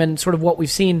game and sort of what we've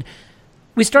seen,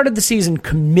 we started the season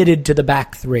committed to the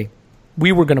back 3.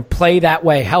 We were going to play that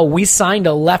way. Hell, we signed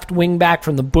a left wing back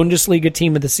from the Bundesliga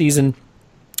team of the season,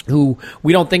 who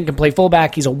we don't think can play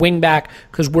fullback. He's a wing back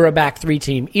because we're a back 3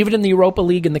 team. Even in the Europa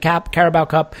League and the Carabao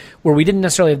Cup, where we didn't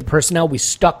necessarily have the personnel, we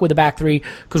stuck with a back 3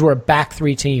 because we're a back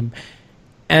 3 team.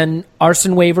 And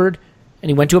Arsene wavered,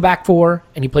 and he went to a back 4,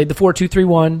 and he played the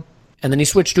 4-2-3-1, and then he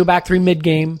switched to a back 3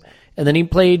 mid-game, and then he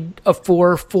played a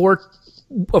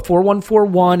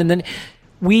 4-1-4-1, and then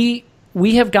we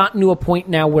have gotten to a point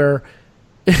now where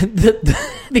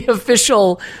the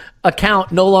official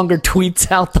account no longer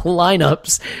tweets out the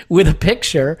lineups with a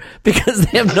picture because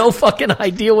they have no fucking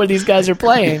idea what these guys are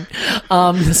playing.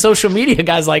 The social media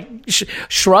guys like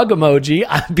shrug emoji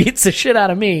beats the shit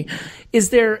out of me. Is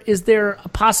there a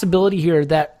possibility here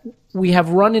that we have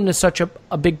run into such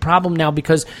a big problem now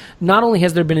because not only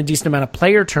has there been a decent amount of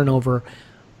player turnover,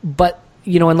 but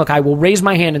and look, I will raise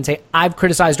my hand and say I've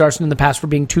criticized Arsene in the past for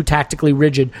being too tactically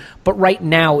rigid, but right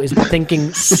now is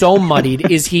thinking so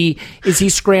muddied. Is he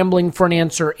scrambling for an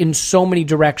answer in so many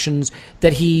directions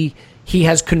that he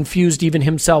has confused even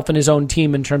himself and his own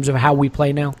team in terms of how we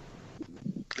play now?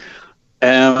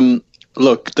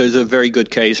 Look, there's a very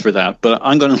good case for that, but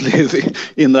I'm going to live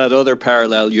in that other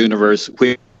parallel universe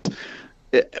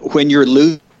when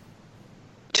you're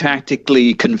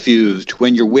tactically confused,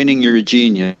 when you're winning, you're a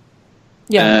genius.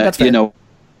 Yeah, that's fair.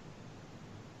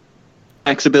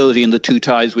 Flexibility in the 2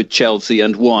 ties with Chelsea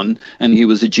and won, and he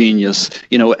was a genius.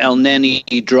 El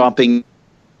Neni dropping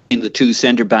in the 2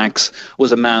 centre backs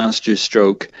was a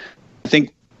masterstroke. I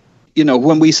think,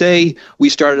 when we say we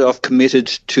started off committed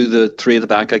to the 3 at the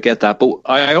back, I get that. But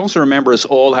I also remember us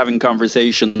all having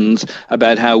conversations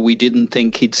about how we didn't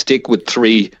think he'd stick with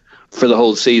 3 for the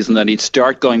whole season, that he'd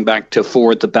start going back to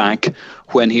 4 at the back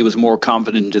when he was more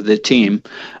confident in the team.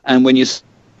 And when you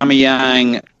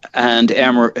Aubameyang and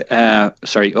Aubameyang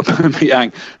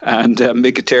and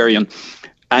Mkhitaryan,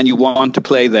 and you want to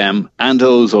play them and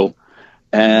Ozil,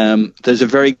 there's a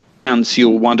very chance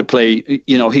you'll want to play.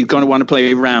 He's going to want to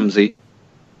play Ramsey.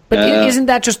 But isn't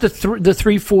that just the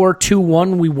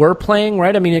 3-4-2-1 we were playing,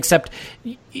 right? I mean, except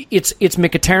it's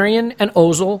Mkhitaryan and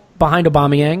Ozil behind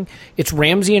Aubameyang. It's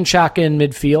Ramsey and Xhaka in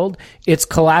midfield. It's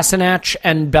Kolasinac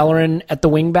and Bellerin at the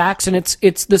wing backs, and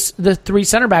it's the 3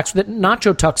 center backs that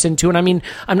Nacho tucks into. And I mean,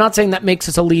 I'm not saying that makes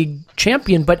us a league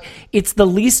champion, but it's the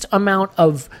least amount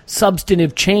of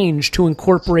substantive change to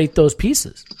incorporate those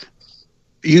pieces.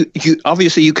 You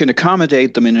obviously you can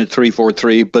accommodate them in a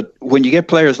 3-4-3, but when you get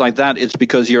players like that, it's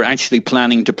because you're actually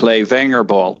planning to play Wenger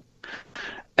ball.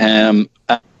 You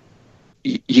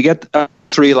get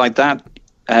 3 like that.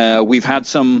 We've had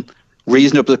some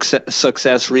reasonable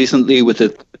success recently with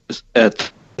it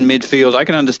midfield. I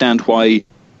can understand why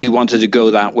he wanted to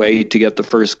go that way to get the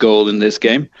first goal in this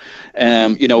game.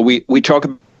 We talk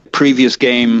about the previous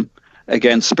game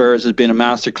against Spurs has been a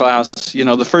masterclass.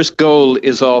 The first goal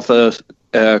is off a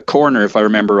corner, if I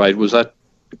remember right. Was that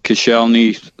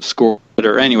Koscielny scored?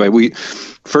 Or anyway,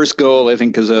 first goal I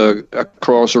think is a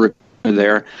cross or a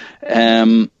there.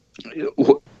 As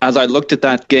I looked at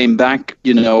that game back,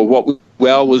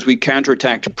 was we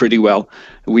counterattacked pretty well.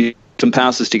 We had some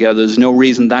passes together. There's no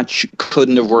reason that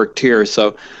couldn't have worked here.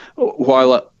 So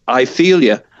while I feel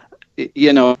you,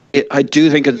 I do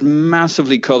think it's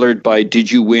massively coloured by did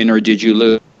you win or did you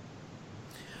lose?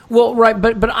 Well, right,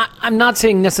 but I'm not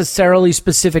saying necessarily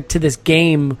specific to this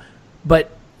game, but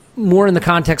more in the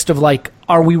context of like,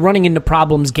 are we running into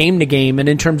problems game to game, and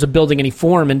in terms of building any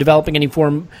form and developing any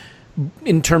form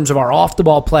in terms of our off the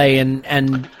ball play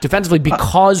and defensively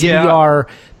because we are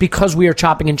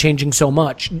chopping and changing so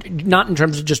much, not in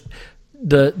terms of just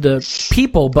the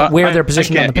people, but where they're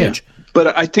positioned on the pitch. Yeah.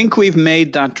 But I think we've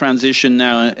made that transition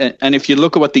now, and if you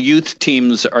look at what the youth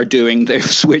teams are doing, they've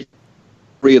switched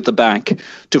 3 at the back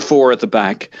to 4 at the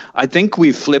back. I think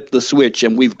we've flipped the switch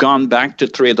and we've gone back to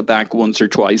 3 at the back once or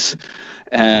twice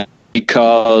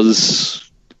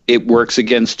because it works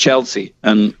against Chelsea,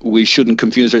 and we shouldn't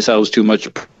confuse ourselves too much.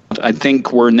 I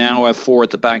think we're now a 4 at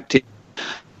the back team.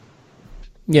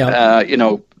 Yeah.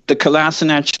 The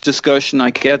Kolasinac discussion, I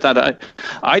get that.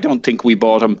 I don't think we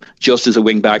bought him just as a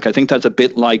wing back. I think that's a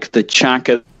bit like the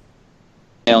Xhaka.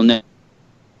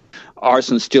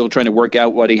 Arsenal's still trying to work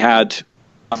out what he had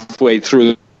halfway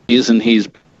through the season. He's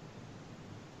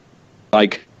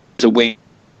like a wing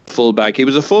fullback. He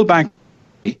was a fullback.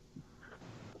 He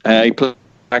played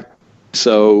back,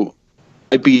 so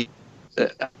I'd be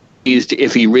pleased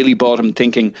if he really bought him,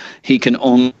 thinking he can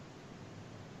only.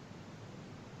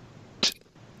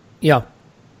 Yeah,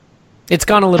 it's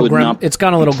gone a little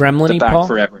gremlin-y, Paul.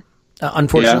 Forever.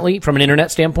 Unfortunately, from an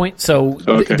internet standpoint. So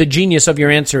the genius of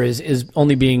your answer is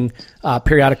only being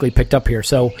periodically picked up here.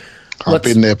 So I've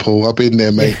been there, Paul. I've been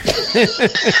there, mate.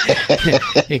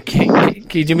 Can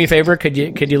you do me a favor? Could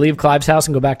you leave Clive's house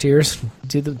and go back to yours?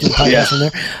 Do the podcast from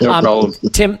there. No problem.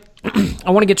 Tim, I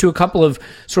want to get to a couple of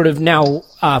sort of now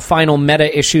final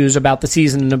meta issues about the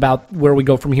season and about where we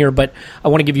go from here, but I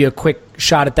want to give you a quick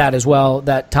shot at that as well,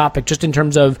 that topic, just in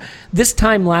terms of this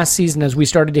time last season as we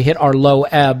started to hit our low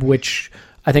ebb, which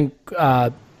I think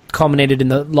culminated in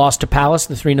the loss to Palace,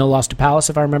 the 3-0 loss to Palace,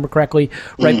 if I remember correctly,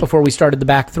 right before we started the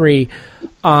back three.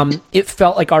 It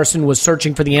felt like Arsene was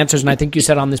searching for the answers, and I think you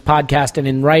said on this podcast and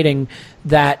in writing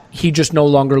that he just no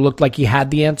longer looked like he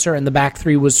had the answer, and the back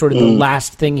three was sort of the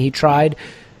last thing he tried.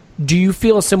 Do you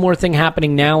feel a similar thing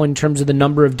happening now in terms of the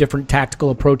number of different tactical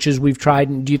approaches we've tried,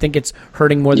 and do you think it's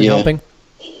hurting more than helping?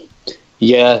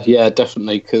 Yeah,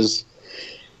 definitely, because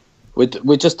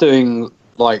we're just doing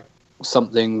like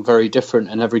something very different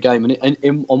in every game,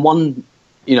 and on one,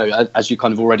 as you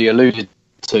kind of already alluded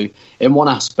to, in one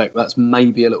aspect that's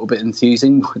maybe a little bit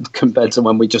enthusing compared to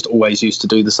when we just always used to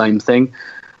do the same thing.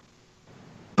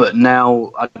 But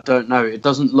now, I don't know, it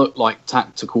doesn't look like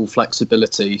tactical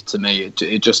flexibility to me.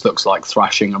 It just looks like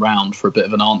thrashing around for a bit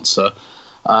of an answer.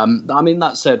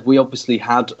 That said, we obviously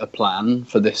had a plan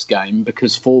for this game,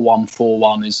 because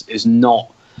 4-1-4-1 is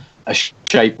not a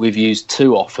shape we've used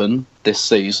too often this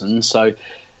season. So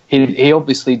he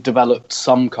obviously developed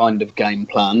some kind of game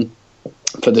plan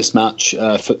for this match,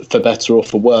 for better or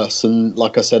for worse. And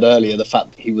like I said earlier, the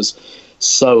fact that he was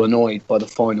so annoyed by the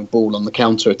final ball on the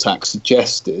counter-attack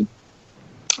suggested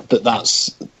that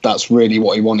that's really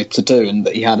what he wanted to do, and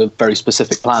that he had a very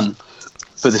specific plan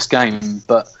for this game.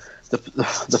 But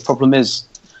the problem is,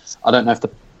 I don't know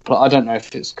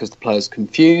if it's because the players are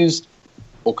confused,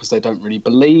 or because they don't really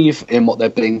believe in what they're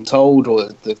being told, or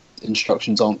the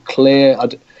instructions aren't clear.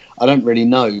 I don't really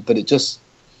know, but it just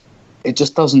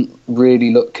doesn't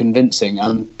really look convincing,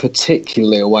 and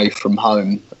particularly away from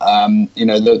home.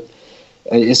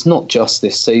 It's not just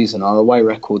this season. Our away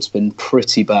record's been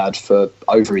pretty bad for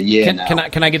over a year now.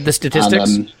 Can I give the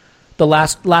statistics? The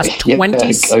last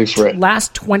 20,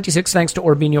 last 26, thanks to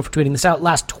Orbino for tweeting this out,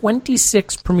 last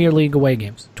 26 Premier League away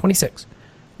games, 26,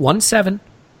 won 7,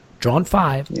 drawn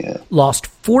 5, lost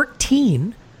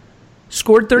 14,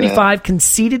 scored 35,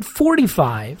 conceded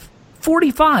 45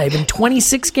 in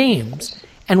 26 games,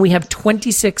 and we have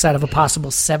 26 out of a possible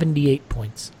 78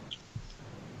 points.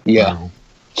 Yeah. Wow.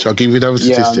 Shall I give you another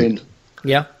statistic?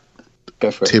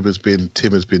 Go for it. Tim has been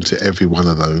to every one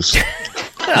of those.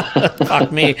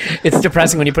 Fuck me. It's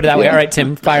depressing when you put it that way. All right,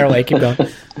 Tim, fire away. Keep going.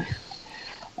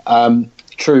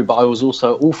 True, but I was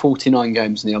also all 49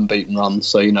 games in the unbeaten run,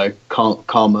 so,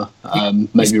 karma,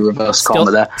 maybe reverse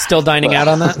karma there. Still dining out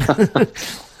on that?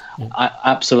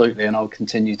 Absolutely, and I'll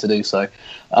continue to do so.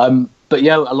 But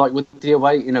yeah, like with the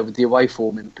away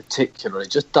form in particular, it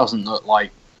just doesn't look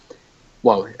like,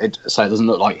 it doesn't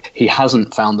look like he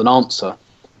hasn't found an answer.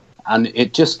 And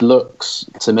it just looks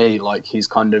to me like he's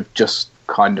kind of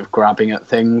grabbing at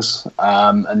things,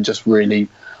 and just really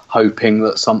hoping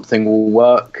that something will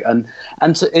work. And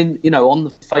on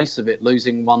the face of it,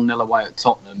 losing 1-0 away at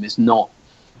Tottenham is not,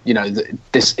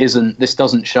 this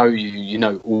doesn't show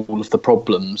you, all of the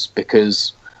problems,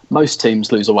 because most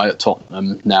teams lose away at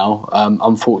Tottenham now.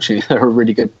 Unfortunately, they're a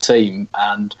really good team,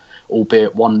 and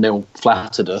albeit 1-0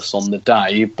 flattered us on the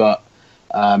day, but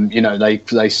they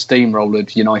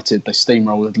steamrolled United, they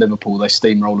steamrolled Liverpool, they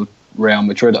steamrolled Real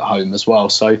Madrid at home as well.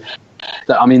 So,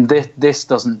 this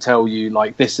doesn't tell you,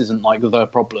 like, this isn't like the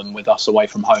problem with us away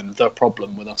from home. The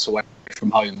problem with us away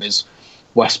from home is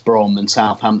West Brom and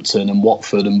Southampton and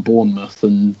Watford and Bournemouth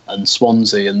and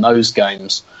Swansea and those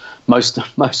games. Most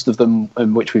of them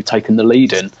in which we've taken the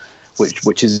lead in,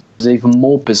 which is even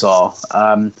more bizarre.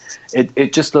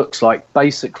 It just looks like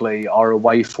basically our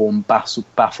away form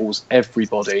baffles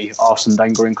everybody, Arsene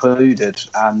Wenger included,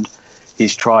 and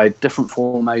he's tried different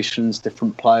formations,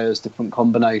 different players, different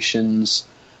combinations,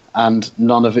 and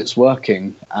none of it's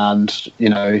working. And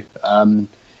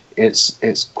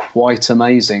it's quite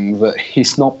amazing that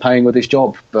he's not paying with his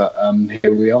job, but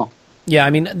here we are. Yeah,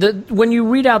 when you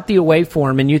read out the away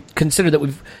form and you consider that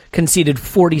we've conceded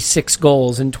 46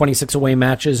 goals in 26 away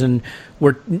matches, and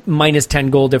we're minus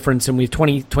 10 goal difference, and we've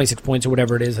 26 points or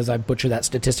whatever it is, as I butcher that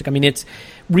statistic. It's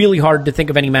really hard to think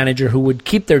of any manager who would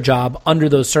keep their job under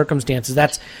those circumstances.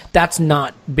 That's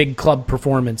not big club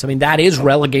performance. That is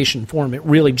relegation form. It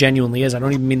really genuinely is. I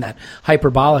don't even mean that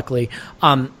hyperbolically.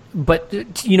 But,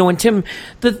 and Tim,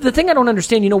 the thing I don't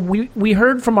understand, we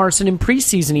heard from Arsene in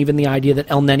preseason even the idea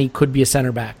that El Neni could be a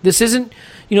center back. This isn't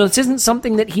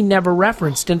something that he never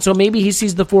referenced. And so maybe he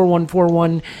sees the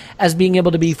 4-1-4-1 as being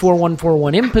able to be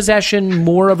 4-1-4-1 in possession,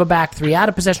 more of a back three out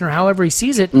of possession, or however he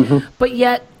sees it. Mm-hmm. But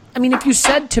yet, if you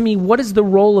said to me, what is the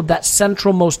role of that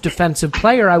central most defensive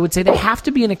player, I would say they have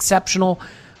to be an exceptional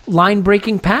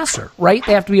line-breaking passer, right?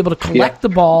 They have to be able to collect the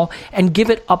ball and give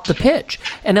it up the pitch.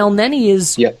 And El Neni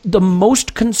is the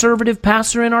most conservative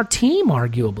passer in our team,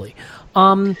 arguably.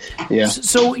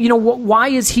 So, why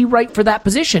is he right for that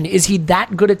position? Is he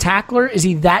that good a tackler? Is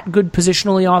he that good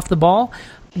positionally off the ball?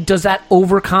 does that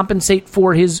overcompensate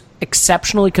for his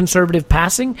exceptionally conservative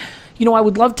passing? I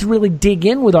would love to really dig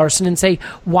in with Arsene and say,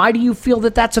 why do you feel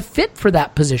that that's a fit for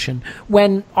that position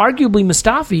when arguably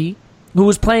Mustafi, who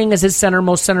was playing as his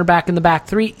most center back in the back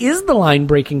three, is the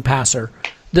line-breaking passer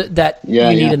that you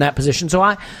need in that position? So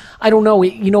I don't know.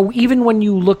 Even when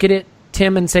you look at it,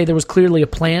 Tim, and say there was clearly a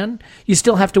plan, you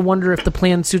still have to wonder if the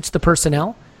plan suits the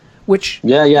personnel, which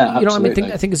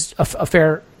absolutely. I think is a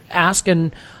fair ask.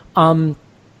 And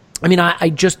I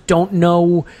just don't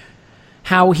know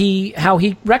how he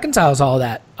reconciles all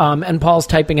that. And Paul's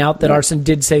typing out that Arsene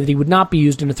did say that he would not be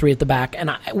used in a three at the back.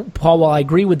 And Paul, while I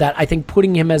agree with that, I think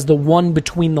putting him as the one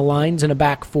between the lines in a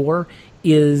back four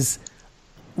is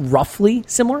roughly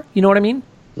similar. You know what I mean?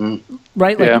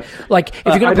 Right? Like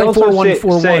if you're going to play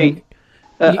 4-1-4-1.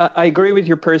 I agree with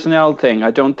your personnel thing.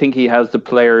 I don't think he has the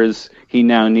players he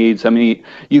now needs. I mean,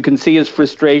 you can see his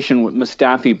frustration with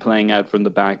Mustafi playing out from the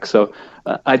back. So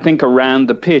I think around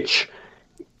the pitch,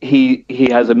 he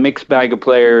has a mixed bag of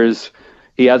players.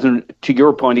 He hasn't, to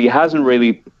your point, he hasn't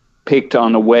really picked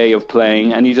on a way of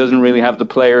playing, and he doesn't really have the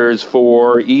players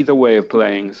for either way of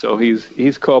playing. So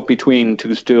he's caught between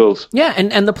two stools. Yeah,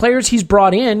 and the players he's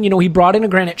brought in, he brought in a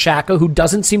Granit Xhaka who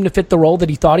doesn't seem to fit the role that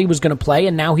he thought he was going to play,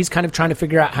 and now he's kind of trying to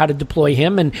figure out how to deploy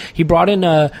him. And he brought in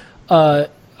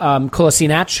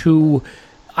Kolasinac, who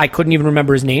I couldn't even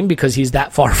remember his name because he's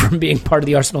that far from being part of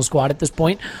the Arsenal squad at this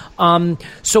point.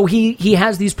 So he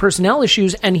has these personnel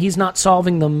issues, and he's not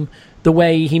solving them the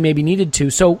way he maybe needed to.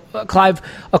 So, Clive,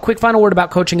 a quick final word about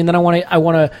coaching, and then I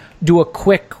want to do a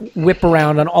quick whip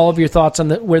around on all of your thoughts on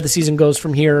where the season goes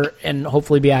from here, and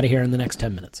hopefully be out of here in the next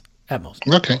 10 minutes at most.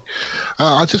 Okay.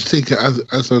 I just think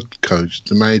as a coach,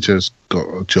 the manager's got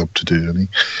a job to do,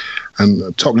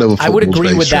 and top level football. I would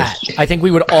agree with that. I think we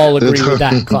would all agree with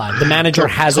that, Clive. The manager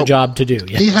has a job to do.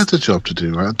 Yes. He has a job to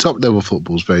do, right? Top level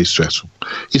football is very stressful.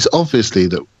 It's obviously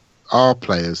that our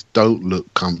players don't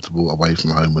look comfortable away from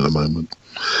home at the moment.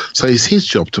 So it's his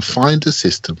job to find a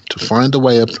system, to find a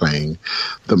way of playing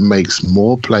that makes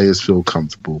more players feel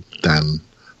comfortable than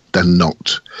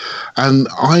not. And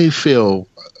I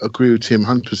agree with Tim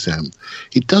 100%.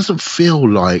 It doesn't feel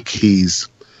like he's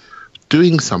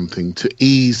doing something to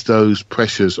ease those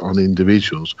pressures on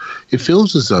individuals. It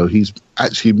feels as though he's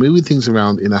actually moving things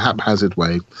around in a haphazard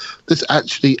way that's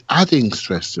actually adding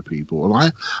stress to people.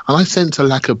 And I sense a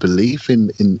lack of belief in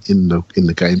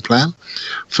the game plan.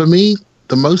 For me,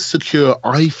 the most secure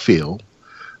I feel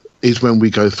is when we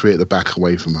go three at the back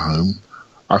away from home.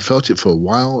 I felt it for a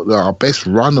while. Our best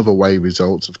run of away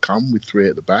results have come with three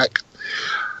at the back.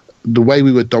 The way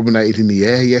we were dominated in the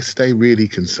air yesterday really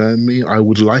concerned me. I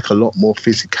would like a lot more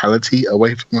physicality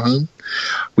away from home.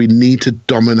 We need to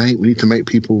dominate. We need to make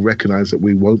people recognise that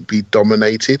we won't be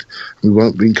dominated. We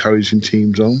won't be encouraging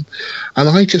teams on. And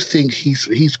I just think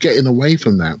he's getting away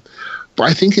from that. But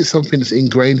I think it's something that's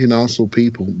ingrained in Arsenal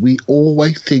people. We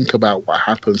always think about what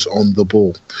happens on the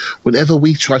ball. Whenever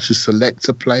we try to select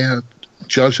a player,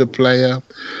 judge a player,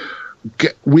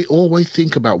 we always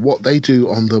think about what they do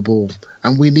on the ball,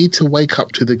 and we need to wake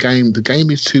up to the game. The game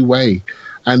is two-way,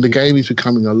 and the game is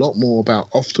becoming a lot more about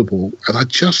off the ball, and I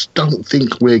just don't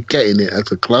think we're getting it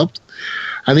as a club.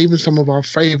 And even some of our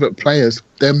favourite players,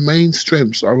 their main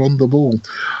strengths are on the ball.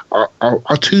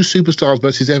 Our two superstars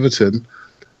versus Everton,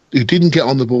 who didn't get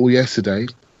on the ball yesterday,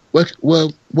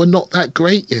 were not that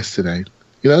great yesterday,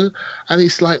 And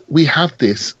it's like we have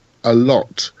this a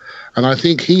lot, and I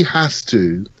think he has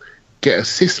to get a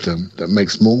system that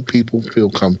makes more people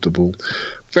feel comfortable.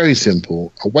 Very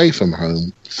simple. Away from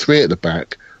home, three at the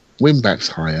back, win backs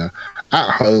higher.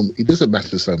 At home, it doesn't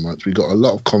matter so much. We've got a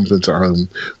lot of confidence at home.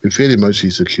 We feel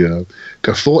emotionally secure.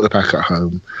 Go four at the back at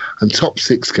home. And top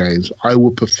six games, I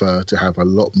would prefer to have a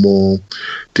lot more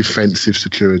defensive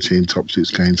security in top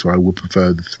six games. So I would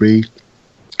prefer the three.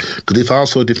 Because if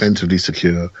Arsenal are defensively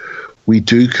secure, we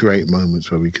do create moments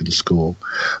where we can score.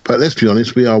 But let's be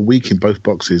honest, we are weak in both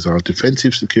boxes. Our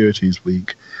defensive security is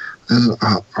weak. And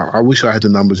I wish I had the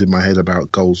numbers in my head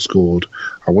about goals scored.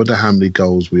 I wonder how many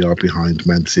goals we are behind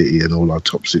Man City and all our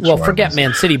top six Well, rivals. forget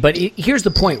Man City, but here's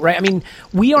the point, right? I mean,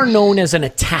 we are known as an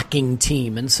attacking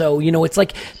team. And so, it's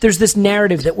like there's this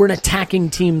narrative that we're an attacking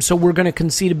team, so we're going to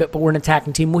concede a bit, but we're an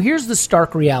attacking team. Well, here's the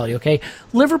stark reality, okay?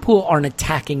 Liverpool are an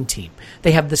attacking team.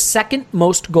 They have the second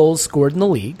most goals scored in the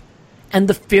league and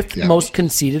the fifth most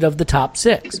conceded of the top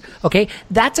six. Okay?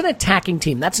 That's an attacking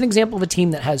team. That's an example of a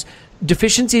team that has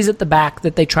deficiencies at the back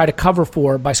that they try to cover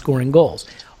for by scoring goals.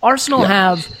 Arsenal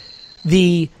have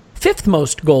the fifth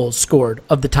most goals scored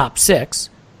of the top six,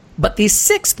 but the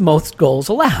sixth most goals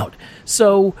allowed.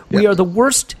 So we are the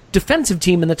worst defensive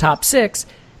team in the top six,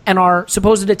 and our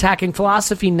supposed attacking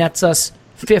philosophy nets us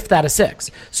fifth out of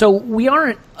six. So we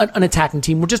aren't an attacking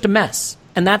team. We're just a mess.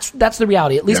 And that's the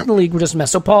reality. At least in the league, we're just a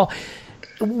mess. So, Paul,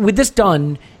 with this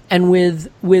done and with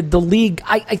the league,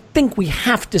 I think we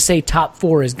have to say top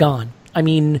four is gone. I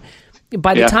mean,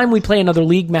 by the time we play another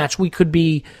league match, we could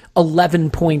be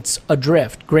 11 points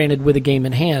adrift, granted with a game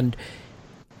in hand.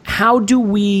 How do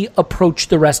we approach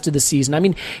the rest of the season? I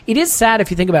mean, it is sad if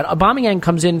you think about it. Aubameyang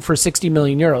comes in for 60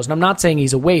 million euros, and I'm not saying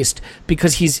he's a waste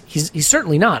because he's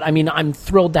certainly not. I mean, I'm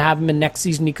thrilled to have him, and next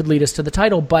season he could lead us to the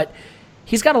title, but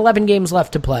he's got 11 games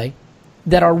left to play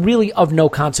that are really of no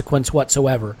consequence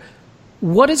whatsoever.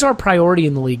 What is our priority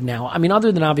in the league now? I mean,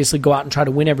 other than obviously go out and try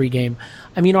to win every game.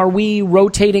 I mean, are we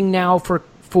rotating now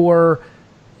for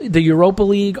the Europa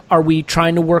League? Are we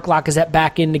trying to work Lacazette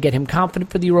back in to get him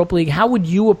confident for the Europa League? How would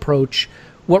you approach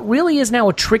what really is now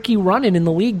a tricky run-in in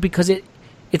the league because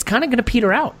it's kind of going to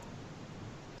peter out?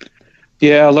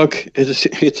 Yeah, look,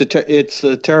 it's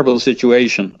a terrible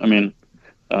situation. I mean,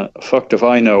 fucked if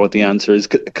I know what the answer is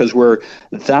because we're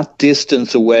that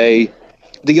distance away.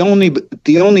 The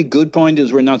only good point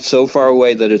is we're not so far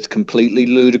away that it's completely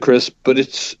ludicrous, but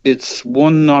it's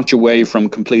one notch away from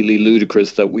completely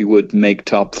ludicrous that we would make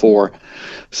top four.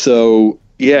 So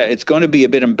yeah, it's going to be a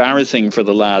bit embarrassing for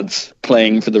the lads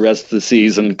playing for the rest of the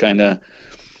season, kind of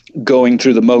going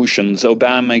through the motions.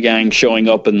 Aubameyang showing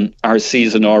up and our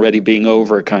season already being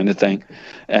over, kind of thing,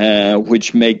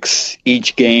 which makes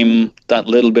each game that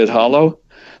little bit hollow.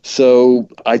 So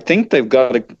I think they've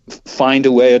got to find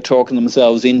a way of talking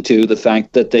themselves into the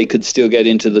fact that they could still get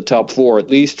into the top four,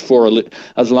 at least for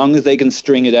as long as they can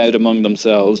string it out among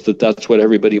themselves, that's what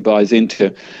everybody buys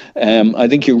into. I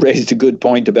think you raised a good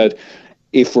point about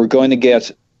if we're going to get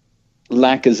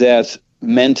Lacazette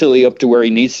mentally up to where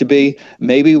he needs to be,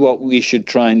 maybe what we should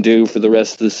try and do for the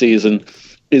rest of the season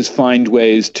is find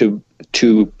ways to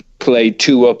play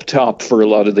two up top for a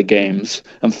lot of the games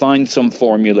and find some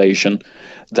formulation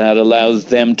that allows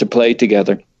them to play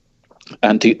together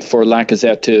and for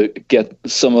Lacazette to get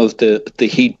some of the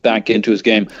heat back into his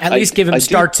game. At least give him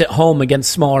starts at home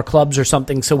against smaller clubs or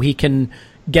something so he can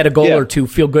get a goal or two,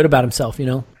 feel good about himself, you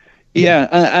know? Yeah,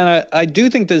 and I do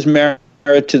think there's merit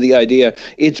to the idea.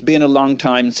 It's been a long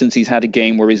time since he's had a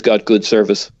game where he's got good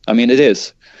service. I mean, it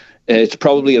is. It's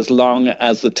probably as long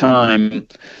as the time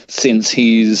since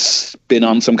he's been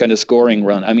on some kind of scoring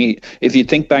run. I mean, if you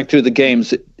think back through the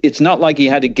games, it's not like he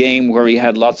had a game where he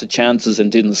had lots of chances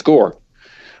and didn't score.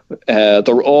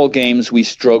 They're all games we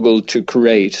struggled to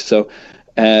create. So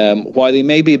while he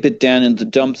may be a bit down in the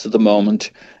dumps at the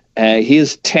moment, he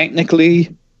is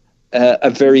technically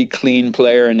a very clean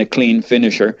player and a clean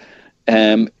finisher.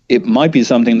 It might be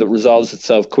something that resolves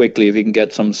itself quickly if he can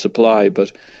get some supply,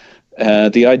 but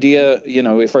the idea,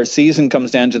 if our season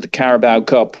comes down to the Carabao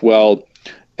Cup, well,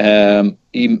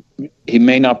 he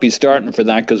may not be starting for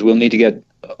that because we'll need to get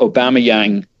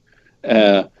Aubameyang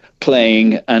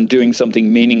playing and doing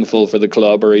something meaningful for the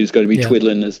club, or he's going to be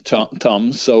twiddling his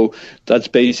thumbs. So that's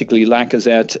basically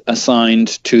Lacazette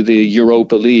assigned to the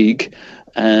Europa League,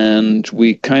 and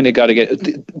we kind of got to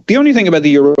get. The only thing about the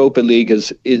Europa League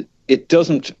is it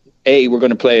doesn't. We're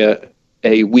going to play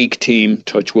a weak team,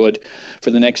 touch wood, for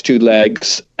the next two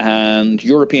legs, and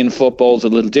European football is a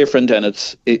little different, and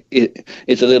it's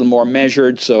a little more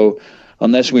measured. So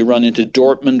unless we run into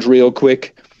Dortmund real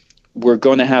quick, we're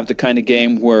going to have the kind of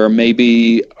game where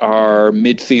maybe our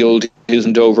midfield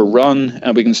isn't overrun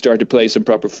and we can start to play some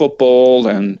proper football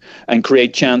and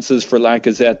create chances for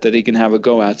Lacazette that he can have a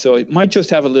go at. So it might just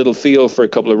have a little feel for a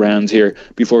couple of rounds here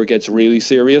before it gets really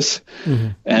serious.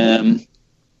 Mm-hmm.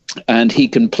 And he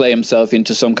can play himself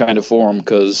into some kind of form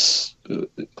because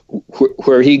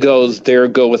where he goes, there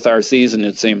go with our season,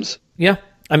 it seems. Yeah.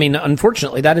 I mean,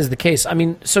 unfortunately, that is the case. I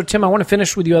mean, so Tim, I want to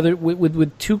finish with you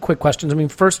with two quick questions. I mean,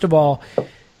 first of all,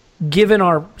 given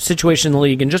our situation in the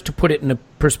league, and just to put it in a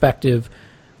perspective,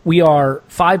 we are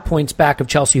 5 points back of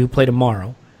Chelsea, who play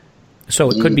tomorrow. So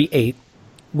it could be 8.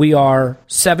 We are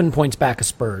 7 points back of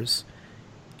Spurs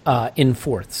in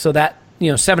fourth. So that,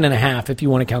 7.5 if you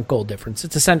want to count goal difference.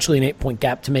 It's essentially an 8-point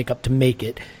gap to make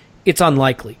it. It's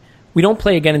unlikely. We don't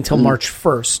play again until March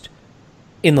 1st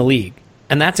in the league.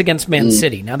 And that's against Man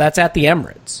City. Now, that's at the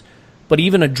Emirates. But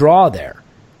even a draw there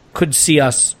could see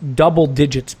us double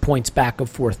digits points back of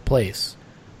fourth place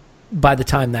by the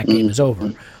time that game is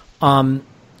over.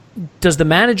 Does the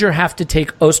manager have to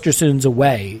take Östersunds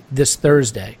away this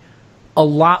Thursday a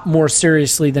lot more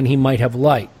seriously than he might have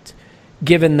liked,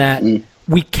 given that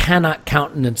we cannot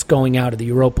countenance going out of the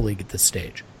Europa League at this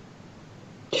stage?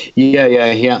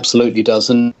 Yeah, he absolutely does.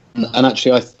 And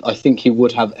actually, I think he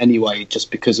would have anyway, just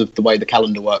because of the way the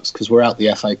calendar works, because we're out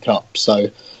the FA Cup.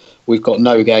 So we've got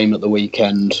no game at the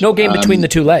weekend. No game between the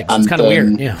two legs. It's kind of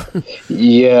weird.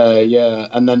 Yeah.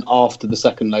 And then after the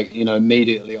second leg,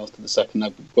 immediately after the second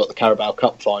leg, we've got the Carabao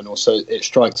Cup final. So it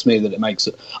strikes me that it makes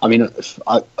it. I mean,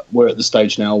 we're at the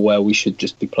stage now where we should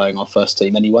just be playing our first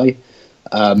team anyway.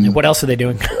 What else are they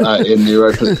doing in the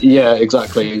Europa? Yeah,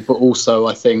 exactly. But also,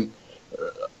 I think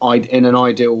in an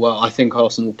ideal world, I think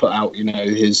Arsenal put out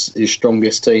his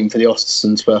strongest team for the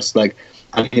Östersunds first leg,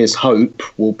 and his hope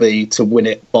will be to win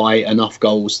it by enough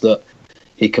goals that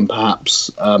he can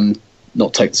perhaps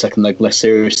not take the second leg less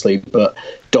seriously, but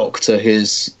doctor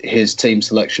his team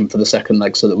selection for the second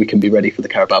leg so that we can be ready for the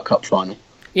Carabao Cup final.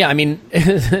 Yeah, I mean,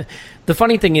 the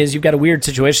funny thing is you've got a weird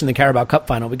situation in the Carabao Cup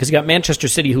final because you got Manchester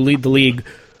City, who lead the league,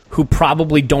 who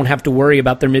probably don't have to worry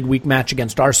about their midweek match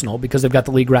against Arsenal because they've got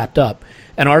the league wrapped up,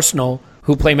 and Arsenal,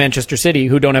 who play Manchester City,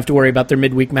 who don't have to worry about their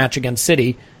midweek match against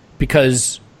City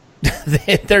because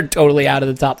they're totally out of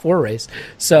the top four race.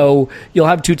 So you'll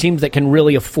have two teams that can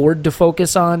really afford to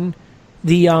focus on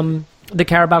the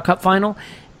Carabao Cup final,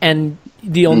 and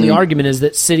the only argument is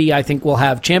that City, I think, will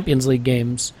have Champions League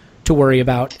games to worry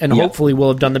about, and hopefully will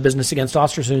have done the business against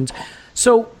Östersund.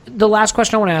 So the last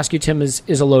question I want to ask you, Tim, is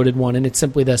a loaded one, and it's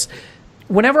simply this.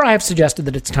 Whenever I have suggested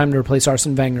that it's time to replace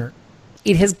Arsene Wenger,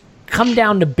 it has come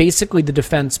down to basically the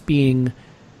defense being,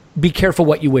 be careful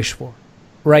what you wish for,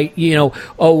 right? Look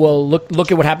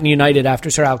at what happened to United after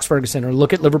Sir Alex Ferguson, or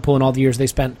look at Liverpool and all the years they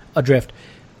spent adrift.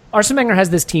 Arsene Wenger has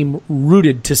this team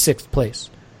rooted to 6th place.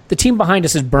 The team behind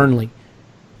us is Burnley.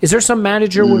 Is there some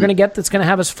manager we're going to get that's going to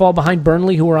have us fall behind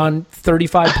Burnley, who are on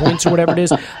 35 points or whatever it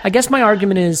is? I guess my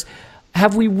argument is,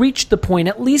 have we reached the point,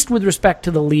 at least with respect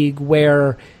to the league,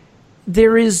 where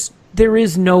there is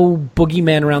no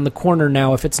boogeyman around the corner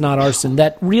now if it's not Arsene,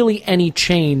 that really any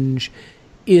change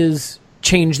is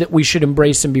change that we should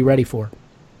embrace and be ready for?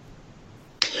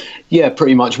 Yeah,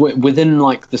 pretty much. Within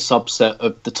the subset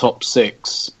of the top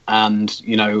 6 and,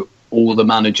 all the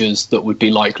managers that would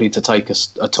be likely to take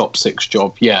a top 6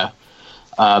 job, yeah.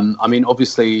 I mean,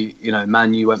 obviously,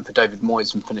 Man U went for David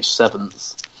Moyes and finished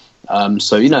 7th.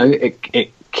 So,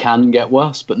 it can get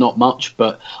worse, but not much.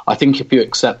 But I think if you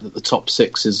accept that the top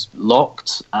 6 is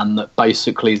locked and that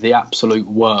basically the absolute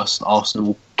worst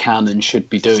Arsenal can and should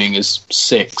be doing is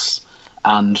 6th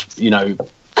and,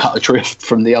 cut adrift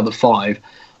from the other 5,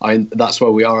 that's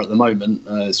where we are at the moment.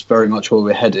 It's very much where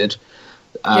we're headed.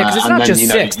 Yeah, because it's not just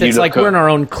 6th. It's like we're in our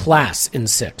own class in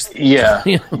 6th. Yeah,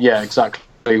 yeah,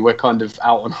 exactly. We're kind of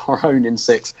out on our own in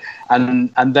 6th.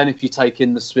 And then if you take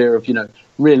in the sphere of,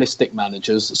 realistic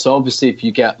managers, so obviously if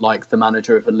you get the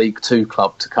manager of a League 2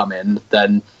 club to come in,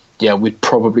 then, yeah, we'd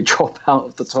probably drop out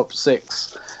of the top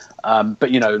 6. But,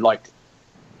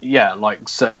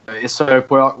 so if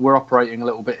we're operating a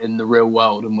little bit in the real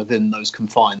world and within those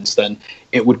confines, then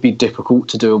it would be difficult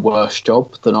to do a worse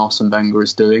job than Arsene Wenger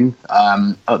is doing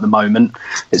at the moment.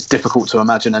 It's difficult to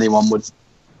imagine anyone would,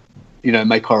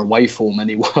 make our away form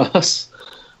any worse.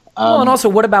 And also,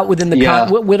 what about within the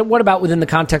what about within the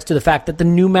context of the fact that the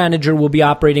new manager will be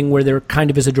operating where there kind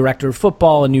of is a director of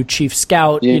football, a new chief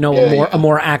scout, a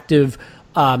more active.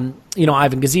 Ivan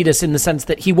Gazidis, in the sense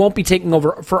that he won't be taking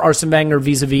over for Arsene Wenger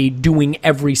vis-a-vis doing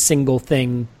every single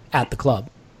thing at the club.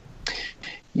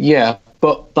 Yeah,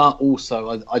 but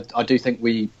also I do think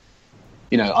we,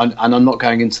 and I'm not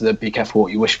going into the be careful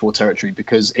what you wish for territory,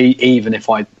 because even if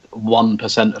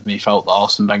 1% of me felt that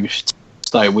Arsene Wenger should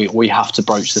stay, we have to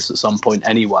broach this at some point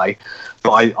anyway.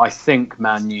 But I think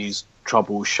Man U's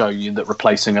troubles show you that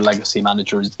replacing a legacy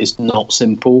manager is not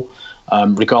simple.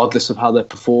 Regardless of how they're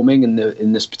performing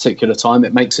in this particular time,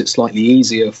 it makes it slightly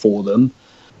easier for them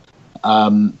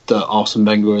that Arsene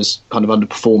Wenger is kind of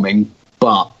underperforming,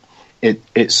 but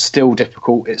it's still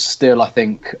difficult. It's still, I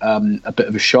think, a bit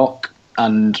of a shock,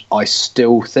 and I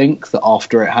still think that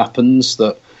after it happens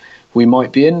that we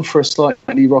might be in for a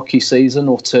slightly rocky season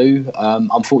or two.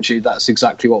 Unfortunately, that's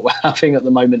exactly what we're having at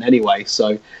the moment anyway.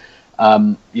 So,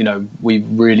 we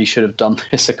really should have done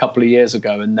this a couple of years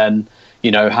ago, and then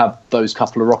have those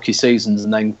couple of rocky seasons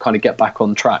and then kind of get back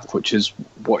on track, which is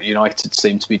what United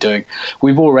seem to be doing.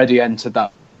 We've already entered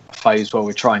that phase where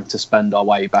we're trying to spend our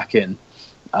way back in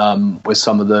with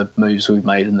some of the moves we've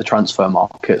made in the transfer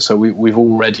market. So we've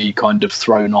already kind of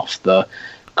thrown off the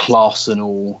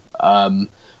Arsenal.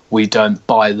 We don't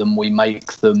buy them, we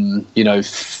make them,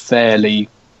 fairly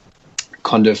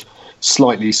kind of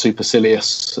slightly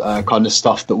supercilious kind of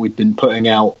stuff that we've been putting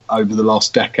out over the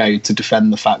last decade to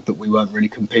defend the fact that we weren't really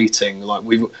competing.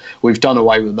 We've done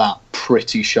away with that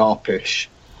pretty sharpish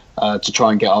to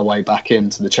try and get our way back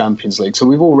into the Champions League. So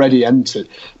we've already entered.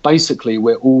 Basically,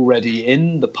 we're already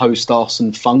in the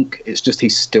post-Arsene funk. It's just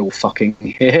he's still fucking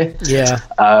here. Yeah.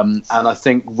 And I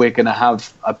think we're going to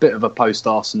have a bit of a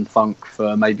post-Arsene funk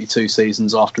for maybe 2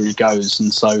 seasons after he goes.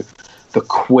 And so the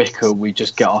quicker we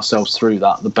just get ourselves through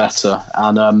that, the better.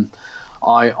 And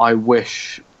I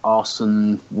wish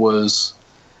Arsene was...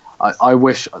 I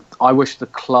wish the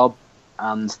club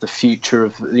and the future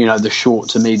of, the short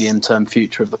to medium term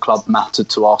future of the club mattered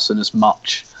to Arsene as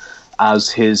much as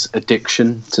his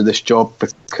addiction to this job,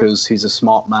 because he's a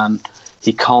smart man.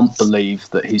 He can't believe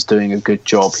that he's doing a good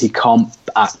job. He can't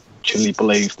actually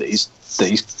believe that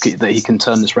he can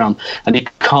turn this around, and he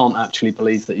can't actually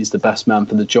believe that he's the best man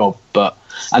for the job. But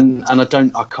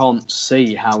I can't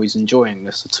see how he's enjoying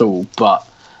this at all. But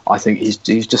I think he's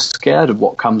just scared of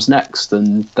what comes next,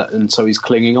 and so he's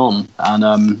clinging on.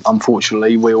 And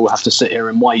unfortunately, we all have to sit here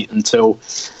and wait until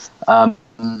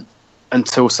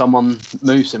someone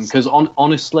moves him. Because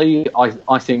honestly,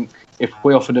 I think if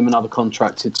we offered him another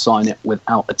contract, he'd sign it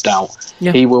without a doubt.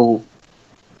 Yeah. He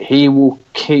will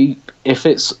keep, if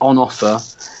it's on offer,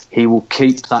 he will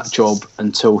keep that job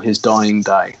until his dying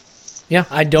day. Yeah,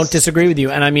 I don't disagree with you.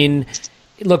 And I mean,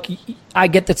 look, I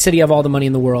get that City have all the money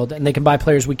in the world and they can buy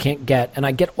players we can't get, and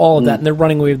I get all of that, and they're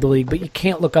running away with the league, but you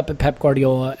can't look up at Pep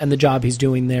Guardiola and the job he's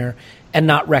doing there and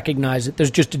not recognize that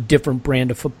there's just a different brand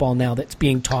of football now that's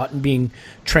being taught and being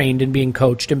trained and being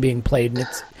coached and being played, and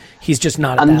he's just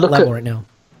not at that level right now.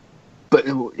 But,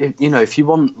 if you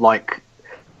want,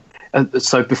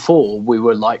 so before we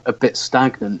were a bit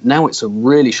stagnant, now it's a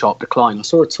really sharp decline. I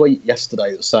saw a tweet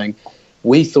yesterday that was saying,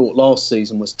 we thought last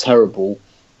season was terrible.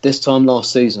 This time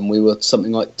last season, we were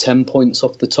something like 10 points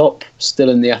off the top, still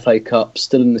in the FA Cup,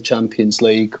 still in the Champions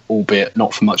League, albeit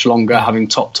not for much longer, having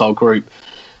topped our group.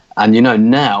 And,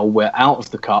 now we're out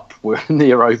of the Cup, we're in the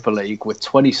Europa League, we're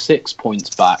 26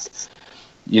 points back.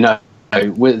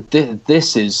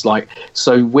 This is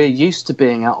so we're used to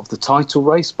being out of the title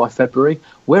race by February.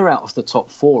 We're out of the top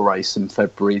 4 race in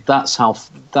February. This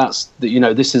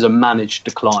is a managed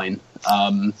decline.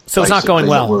 So it's not going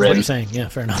well, is what you're saying. Yeah,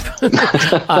 fair enough.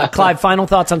 Clive, final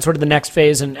thoughts on sort of the next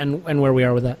phase and where we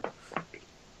are with that.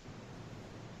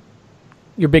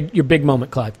 Your big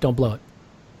moment, Clive. Don't blow it.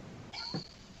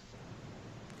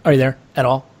 Are you there at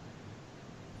all?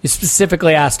 You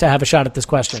specifically asked to have a shot at this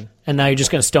question, and now you're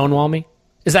just going to stonewall me?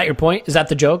 Is that your point? Is that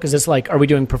the joke? Is this are we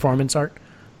doing performance art?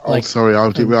 Sorry, I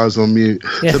didn't realize I was on mute.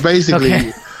 Yeah. So basically...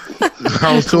 Okay.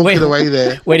 I was talking away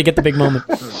there. Way to get the big moment.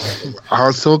 I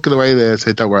was talking away there and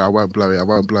said, don't worry, I won't blow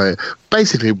it.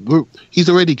 Basically, he's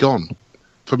already gone.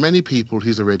 For many people,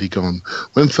 he's already gone.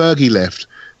 When Fergie left,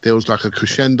 there was a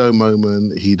crescendo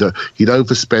moment. He'd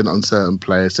overspent on certain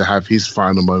players to have his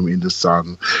final moment in the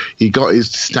sun. He got his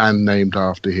stand named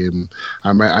after him.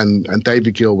 And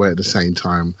David Gill went at the same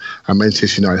time. And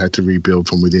Manchester United had to rebuild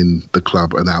from within the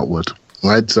club and outward.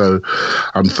 Right, so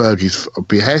Fergie's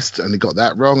behest, and they got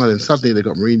that wrong, and then suddenly they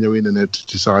got Mourinho in, and they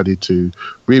decided to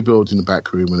rebuild in the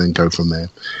back room and then go from there.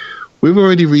 We've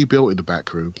already rebuilt in the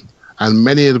back room, and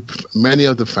many of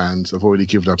the fans have already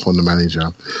given up on the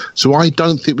manager. So I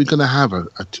don't think we're going to have a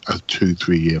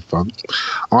 2-3 year funk.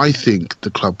 I think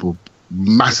the club will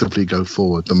massively go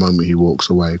forward the moment he walks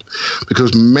away,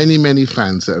 because many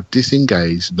fans that have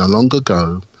disengaged no longer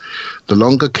go. No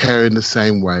longer care in the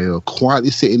same way, or quietly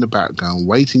sit in the background,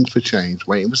 waiting for change,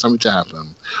 waiting for something to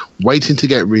happen, waiting to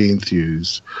get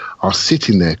re-enthused, are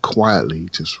sitting there quietly,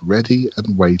 just ready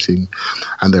and waiting.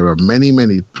 And there are many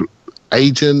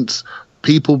agents,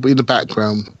 people in the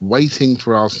background, waiting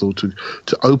for Arsenal to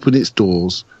open its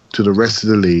doors to the rest of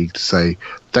the league, to say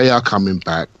they are coming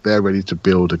back, they're ready to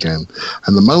build again.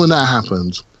 And the moment that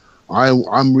happens,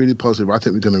 I'm really positive. I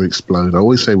think we're going to explode. I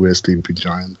always say we're a sleeping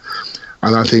giant.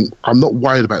 And I think I'm not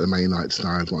worried about the Man United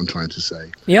scenario, is what I'm trying to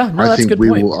say. Yeah, no, that's a good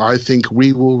point. I think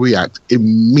we will react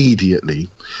immediately,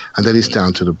 and then it's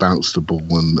down to the bounce the ball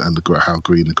and how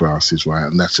green the grass is, right?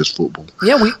 And that's just football.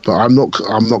 Yeah, but I'm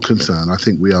not concerned. I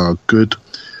think we are good.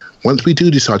 Once we do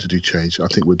decide to do change, I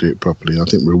think we'll do it properly. I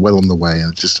think we're well on the way,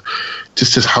 and just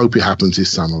hope it happens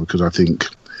this summer, because I think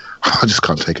I just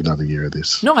can't take another year of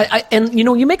this. No, and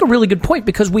you make a really good point,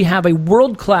 because we have a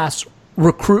world-class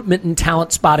recruitment and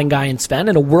talent spotting guy in Sven,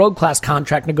 and a world-class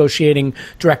contract negotiating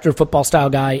director of football style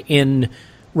guy in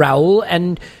Raul,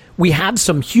 and we have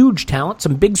some huge talent,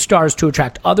 some big stars to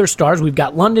attract other stars. We've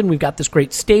got London, we've got this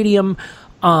great stadium.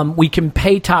 We can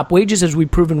pay top wages, as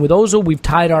we've proven with Ozil. We've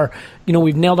tied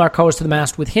we've nailed our colors to the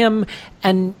mast with him,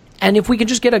 and if we can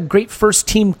just get a great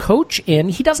first-team coach in,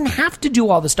 he doesn't have to do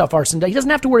all the stuff Arsene does. He doesn't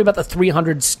have to worry about the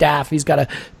 300 staff he's got to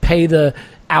pay the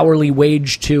hourly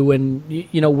wage to, and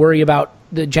worry about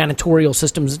the janitorial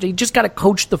systems. You just got to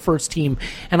coach the first team,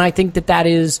 and I think that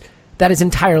is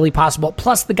entirely possible.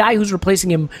 Plus, the guy who's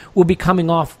replacing him will be coming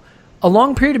off a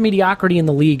long period of mediocrity in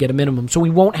the league at a minimum, so we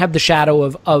won't have the shadow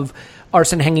of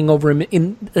Arsene hanging over him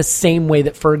in the same way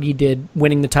that Fergie did,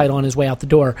 winning the title on his way out the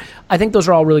door. I think those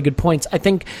are all really good points. I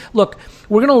think, look,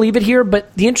 we're going to leave it here,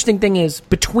 but the interesting thing is,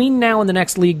 between now and the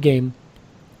next league game,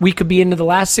 we could be into the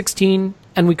last 16,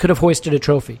 and we could have hoisted a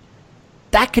trophy.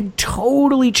 That could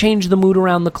totally change the mood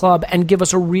around the club and give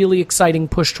us a really exciting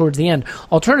push towards the end.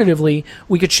 Alternatively,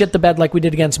 we could shit the bed like we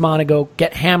did against Monaco,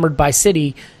 get hammered by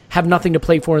City, have nothing to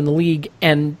play for in the league,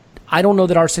 and I don't know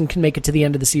that Arsene can make it to the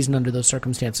end of the season under those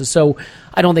circumstances. So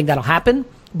I don't think that'll happen,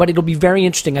 but it'll be very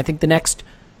interesting. I think the next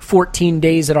 14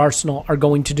 days at Arsenal are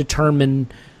going to determine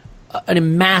a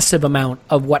massive amount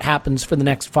of what happens for the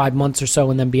next 5 months or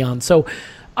so and then beyond. So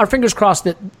our fingers crossed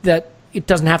that it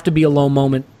doesn't have to be a low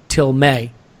moment till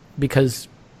May, because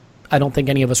I don't think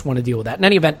any of us want to deal with that. In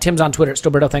any event, Tim's on Twitter at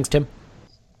Stillberto. Thanks, Tim.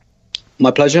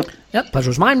 My pleasure. Yep, pleasure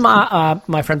was mine.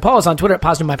 My friend Paul is on Twitter at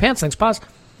Positive My Pants. Thanks, Paz.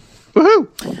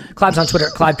 Woohoo! Clive's on Twitter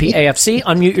at ClivePAFC.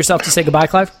 Unmute yourself to say goodbye,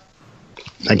 Clive.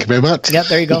 Thank you very much. Yep,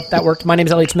 there you go. That worked. My name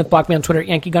is Elliot Smith. Block me on Twitter at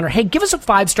Yankee Gunner. Hey, give us a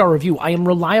 5-star review. I am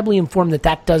reliably informed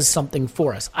that does something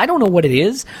for us. I don't know what it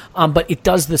is, but it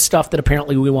does the stuff that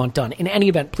apparently we want done. In any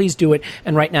event, please do it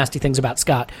and write nasty things about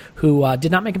Scott, who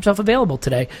did not make himself available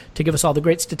today to give us all the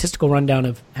great statistical rundown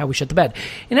of how we shit the bed.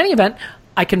 In any event,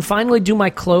 I can finally do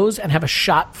my close and have a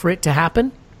shot for it to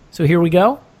happen. So here we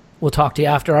go. We'll talk to you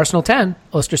after Arsenal 10,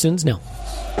 Ostersunds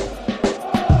 0.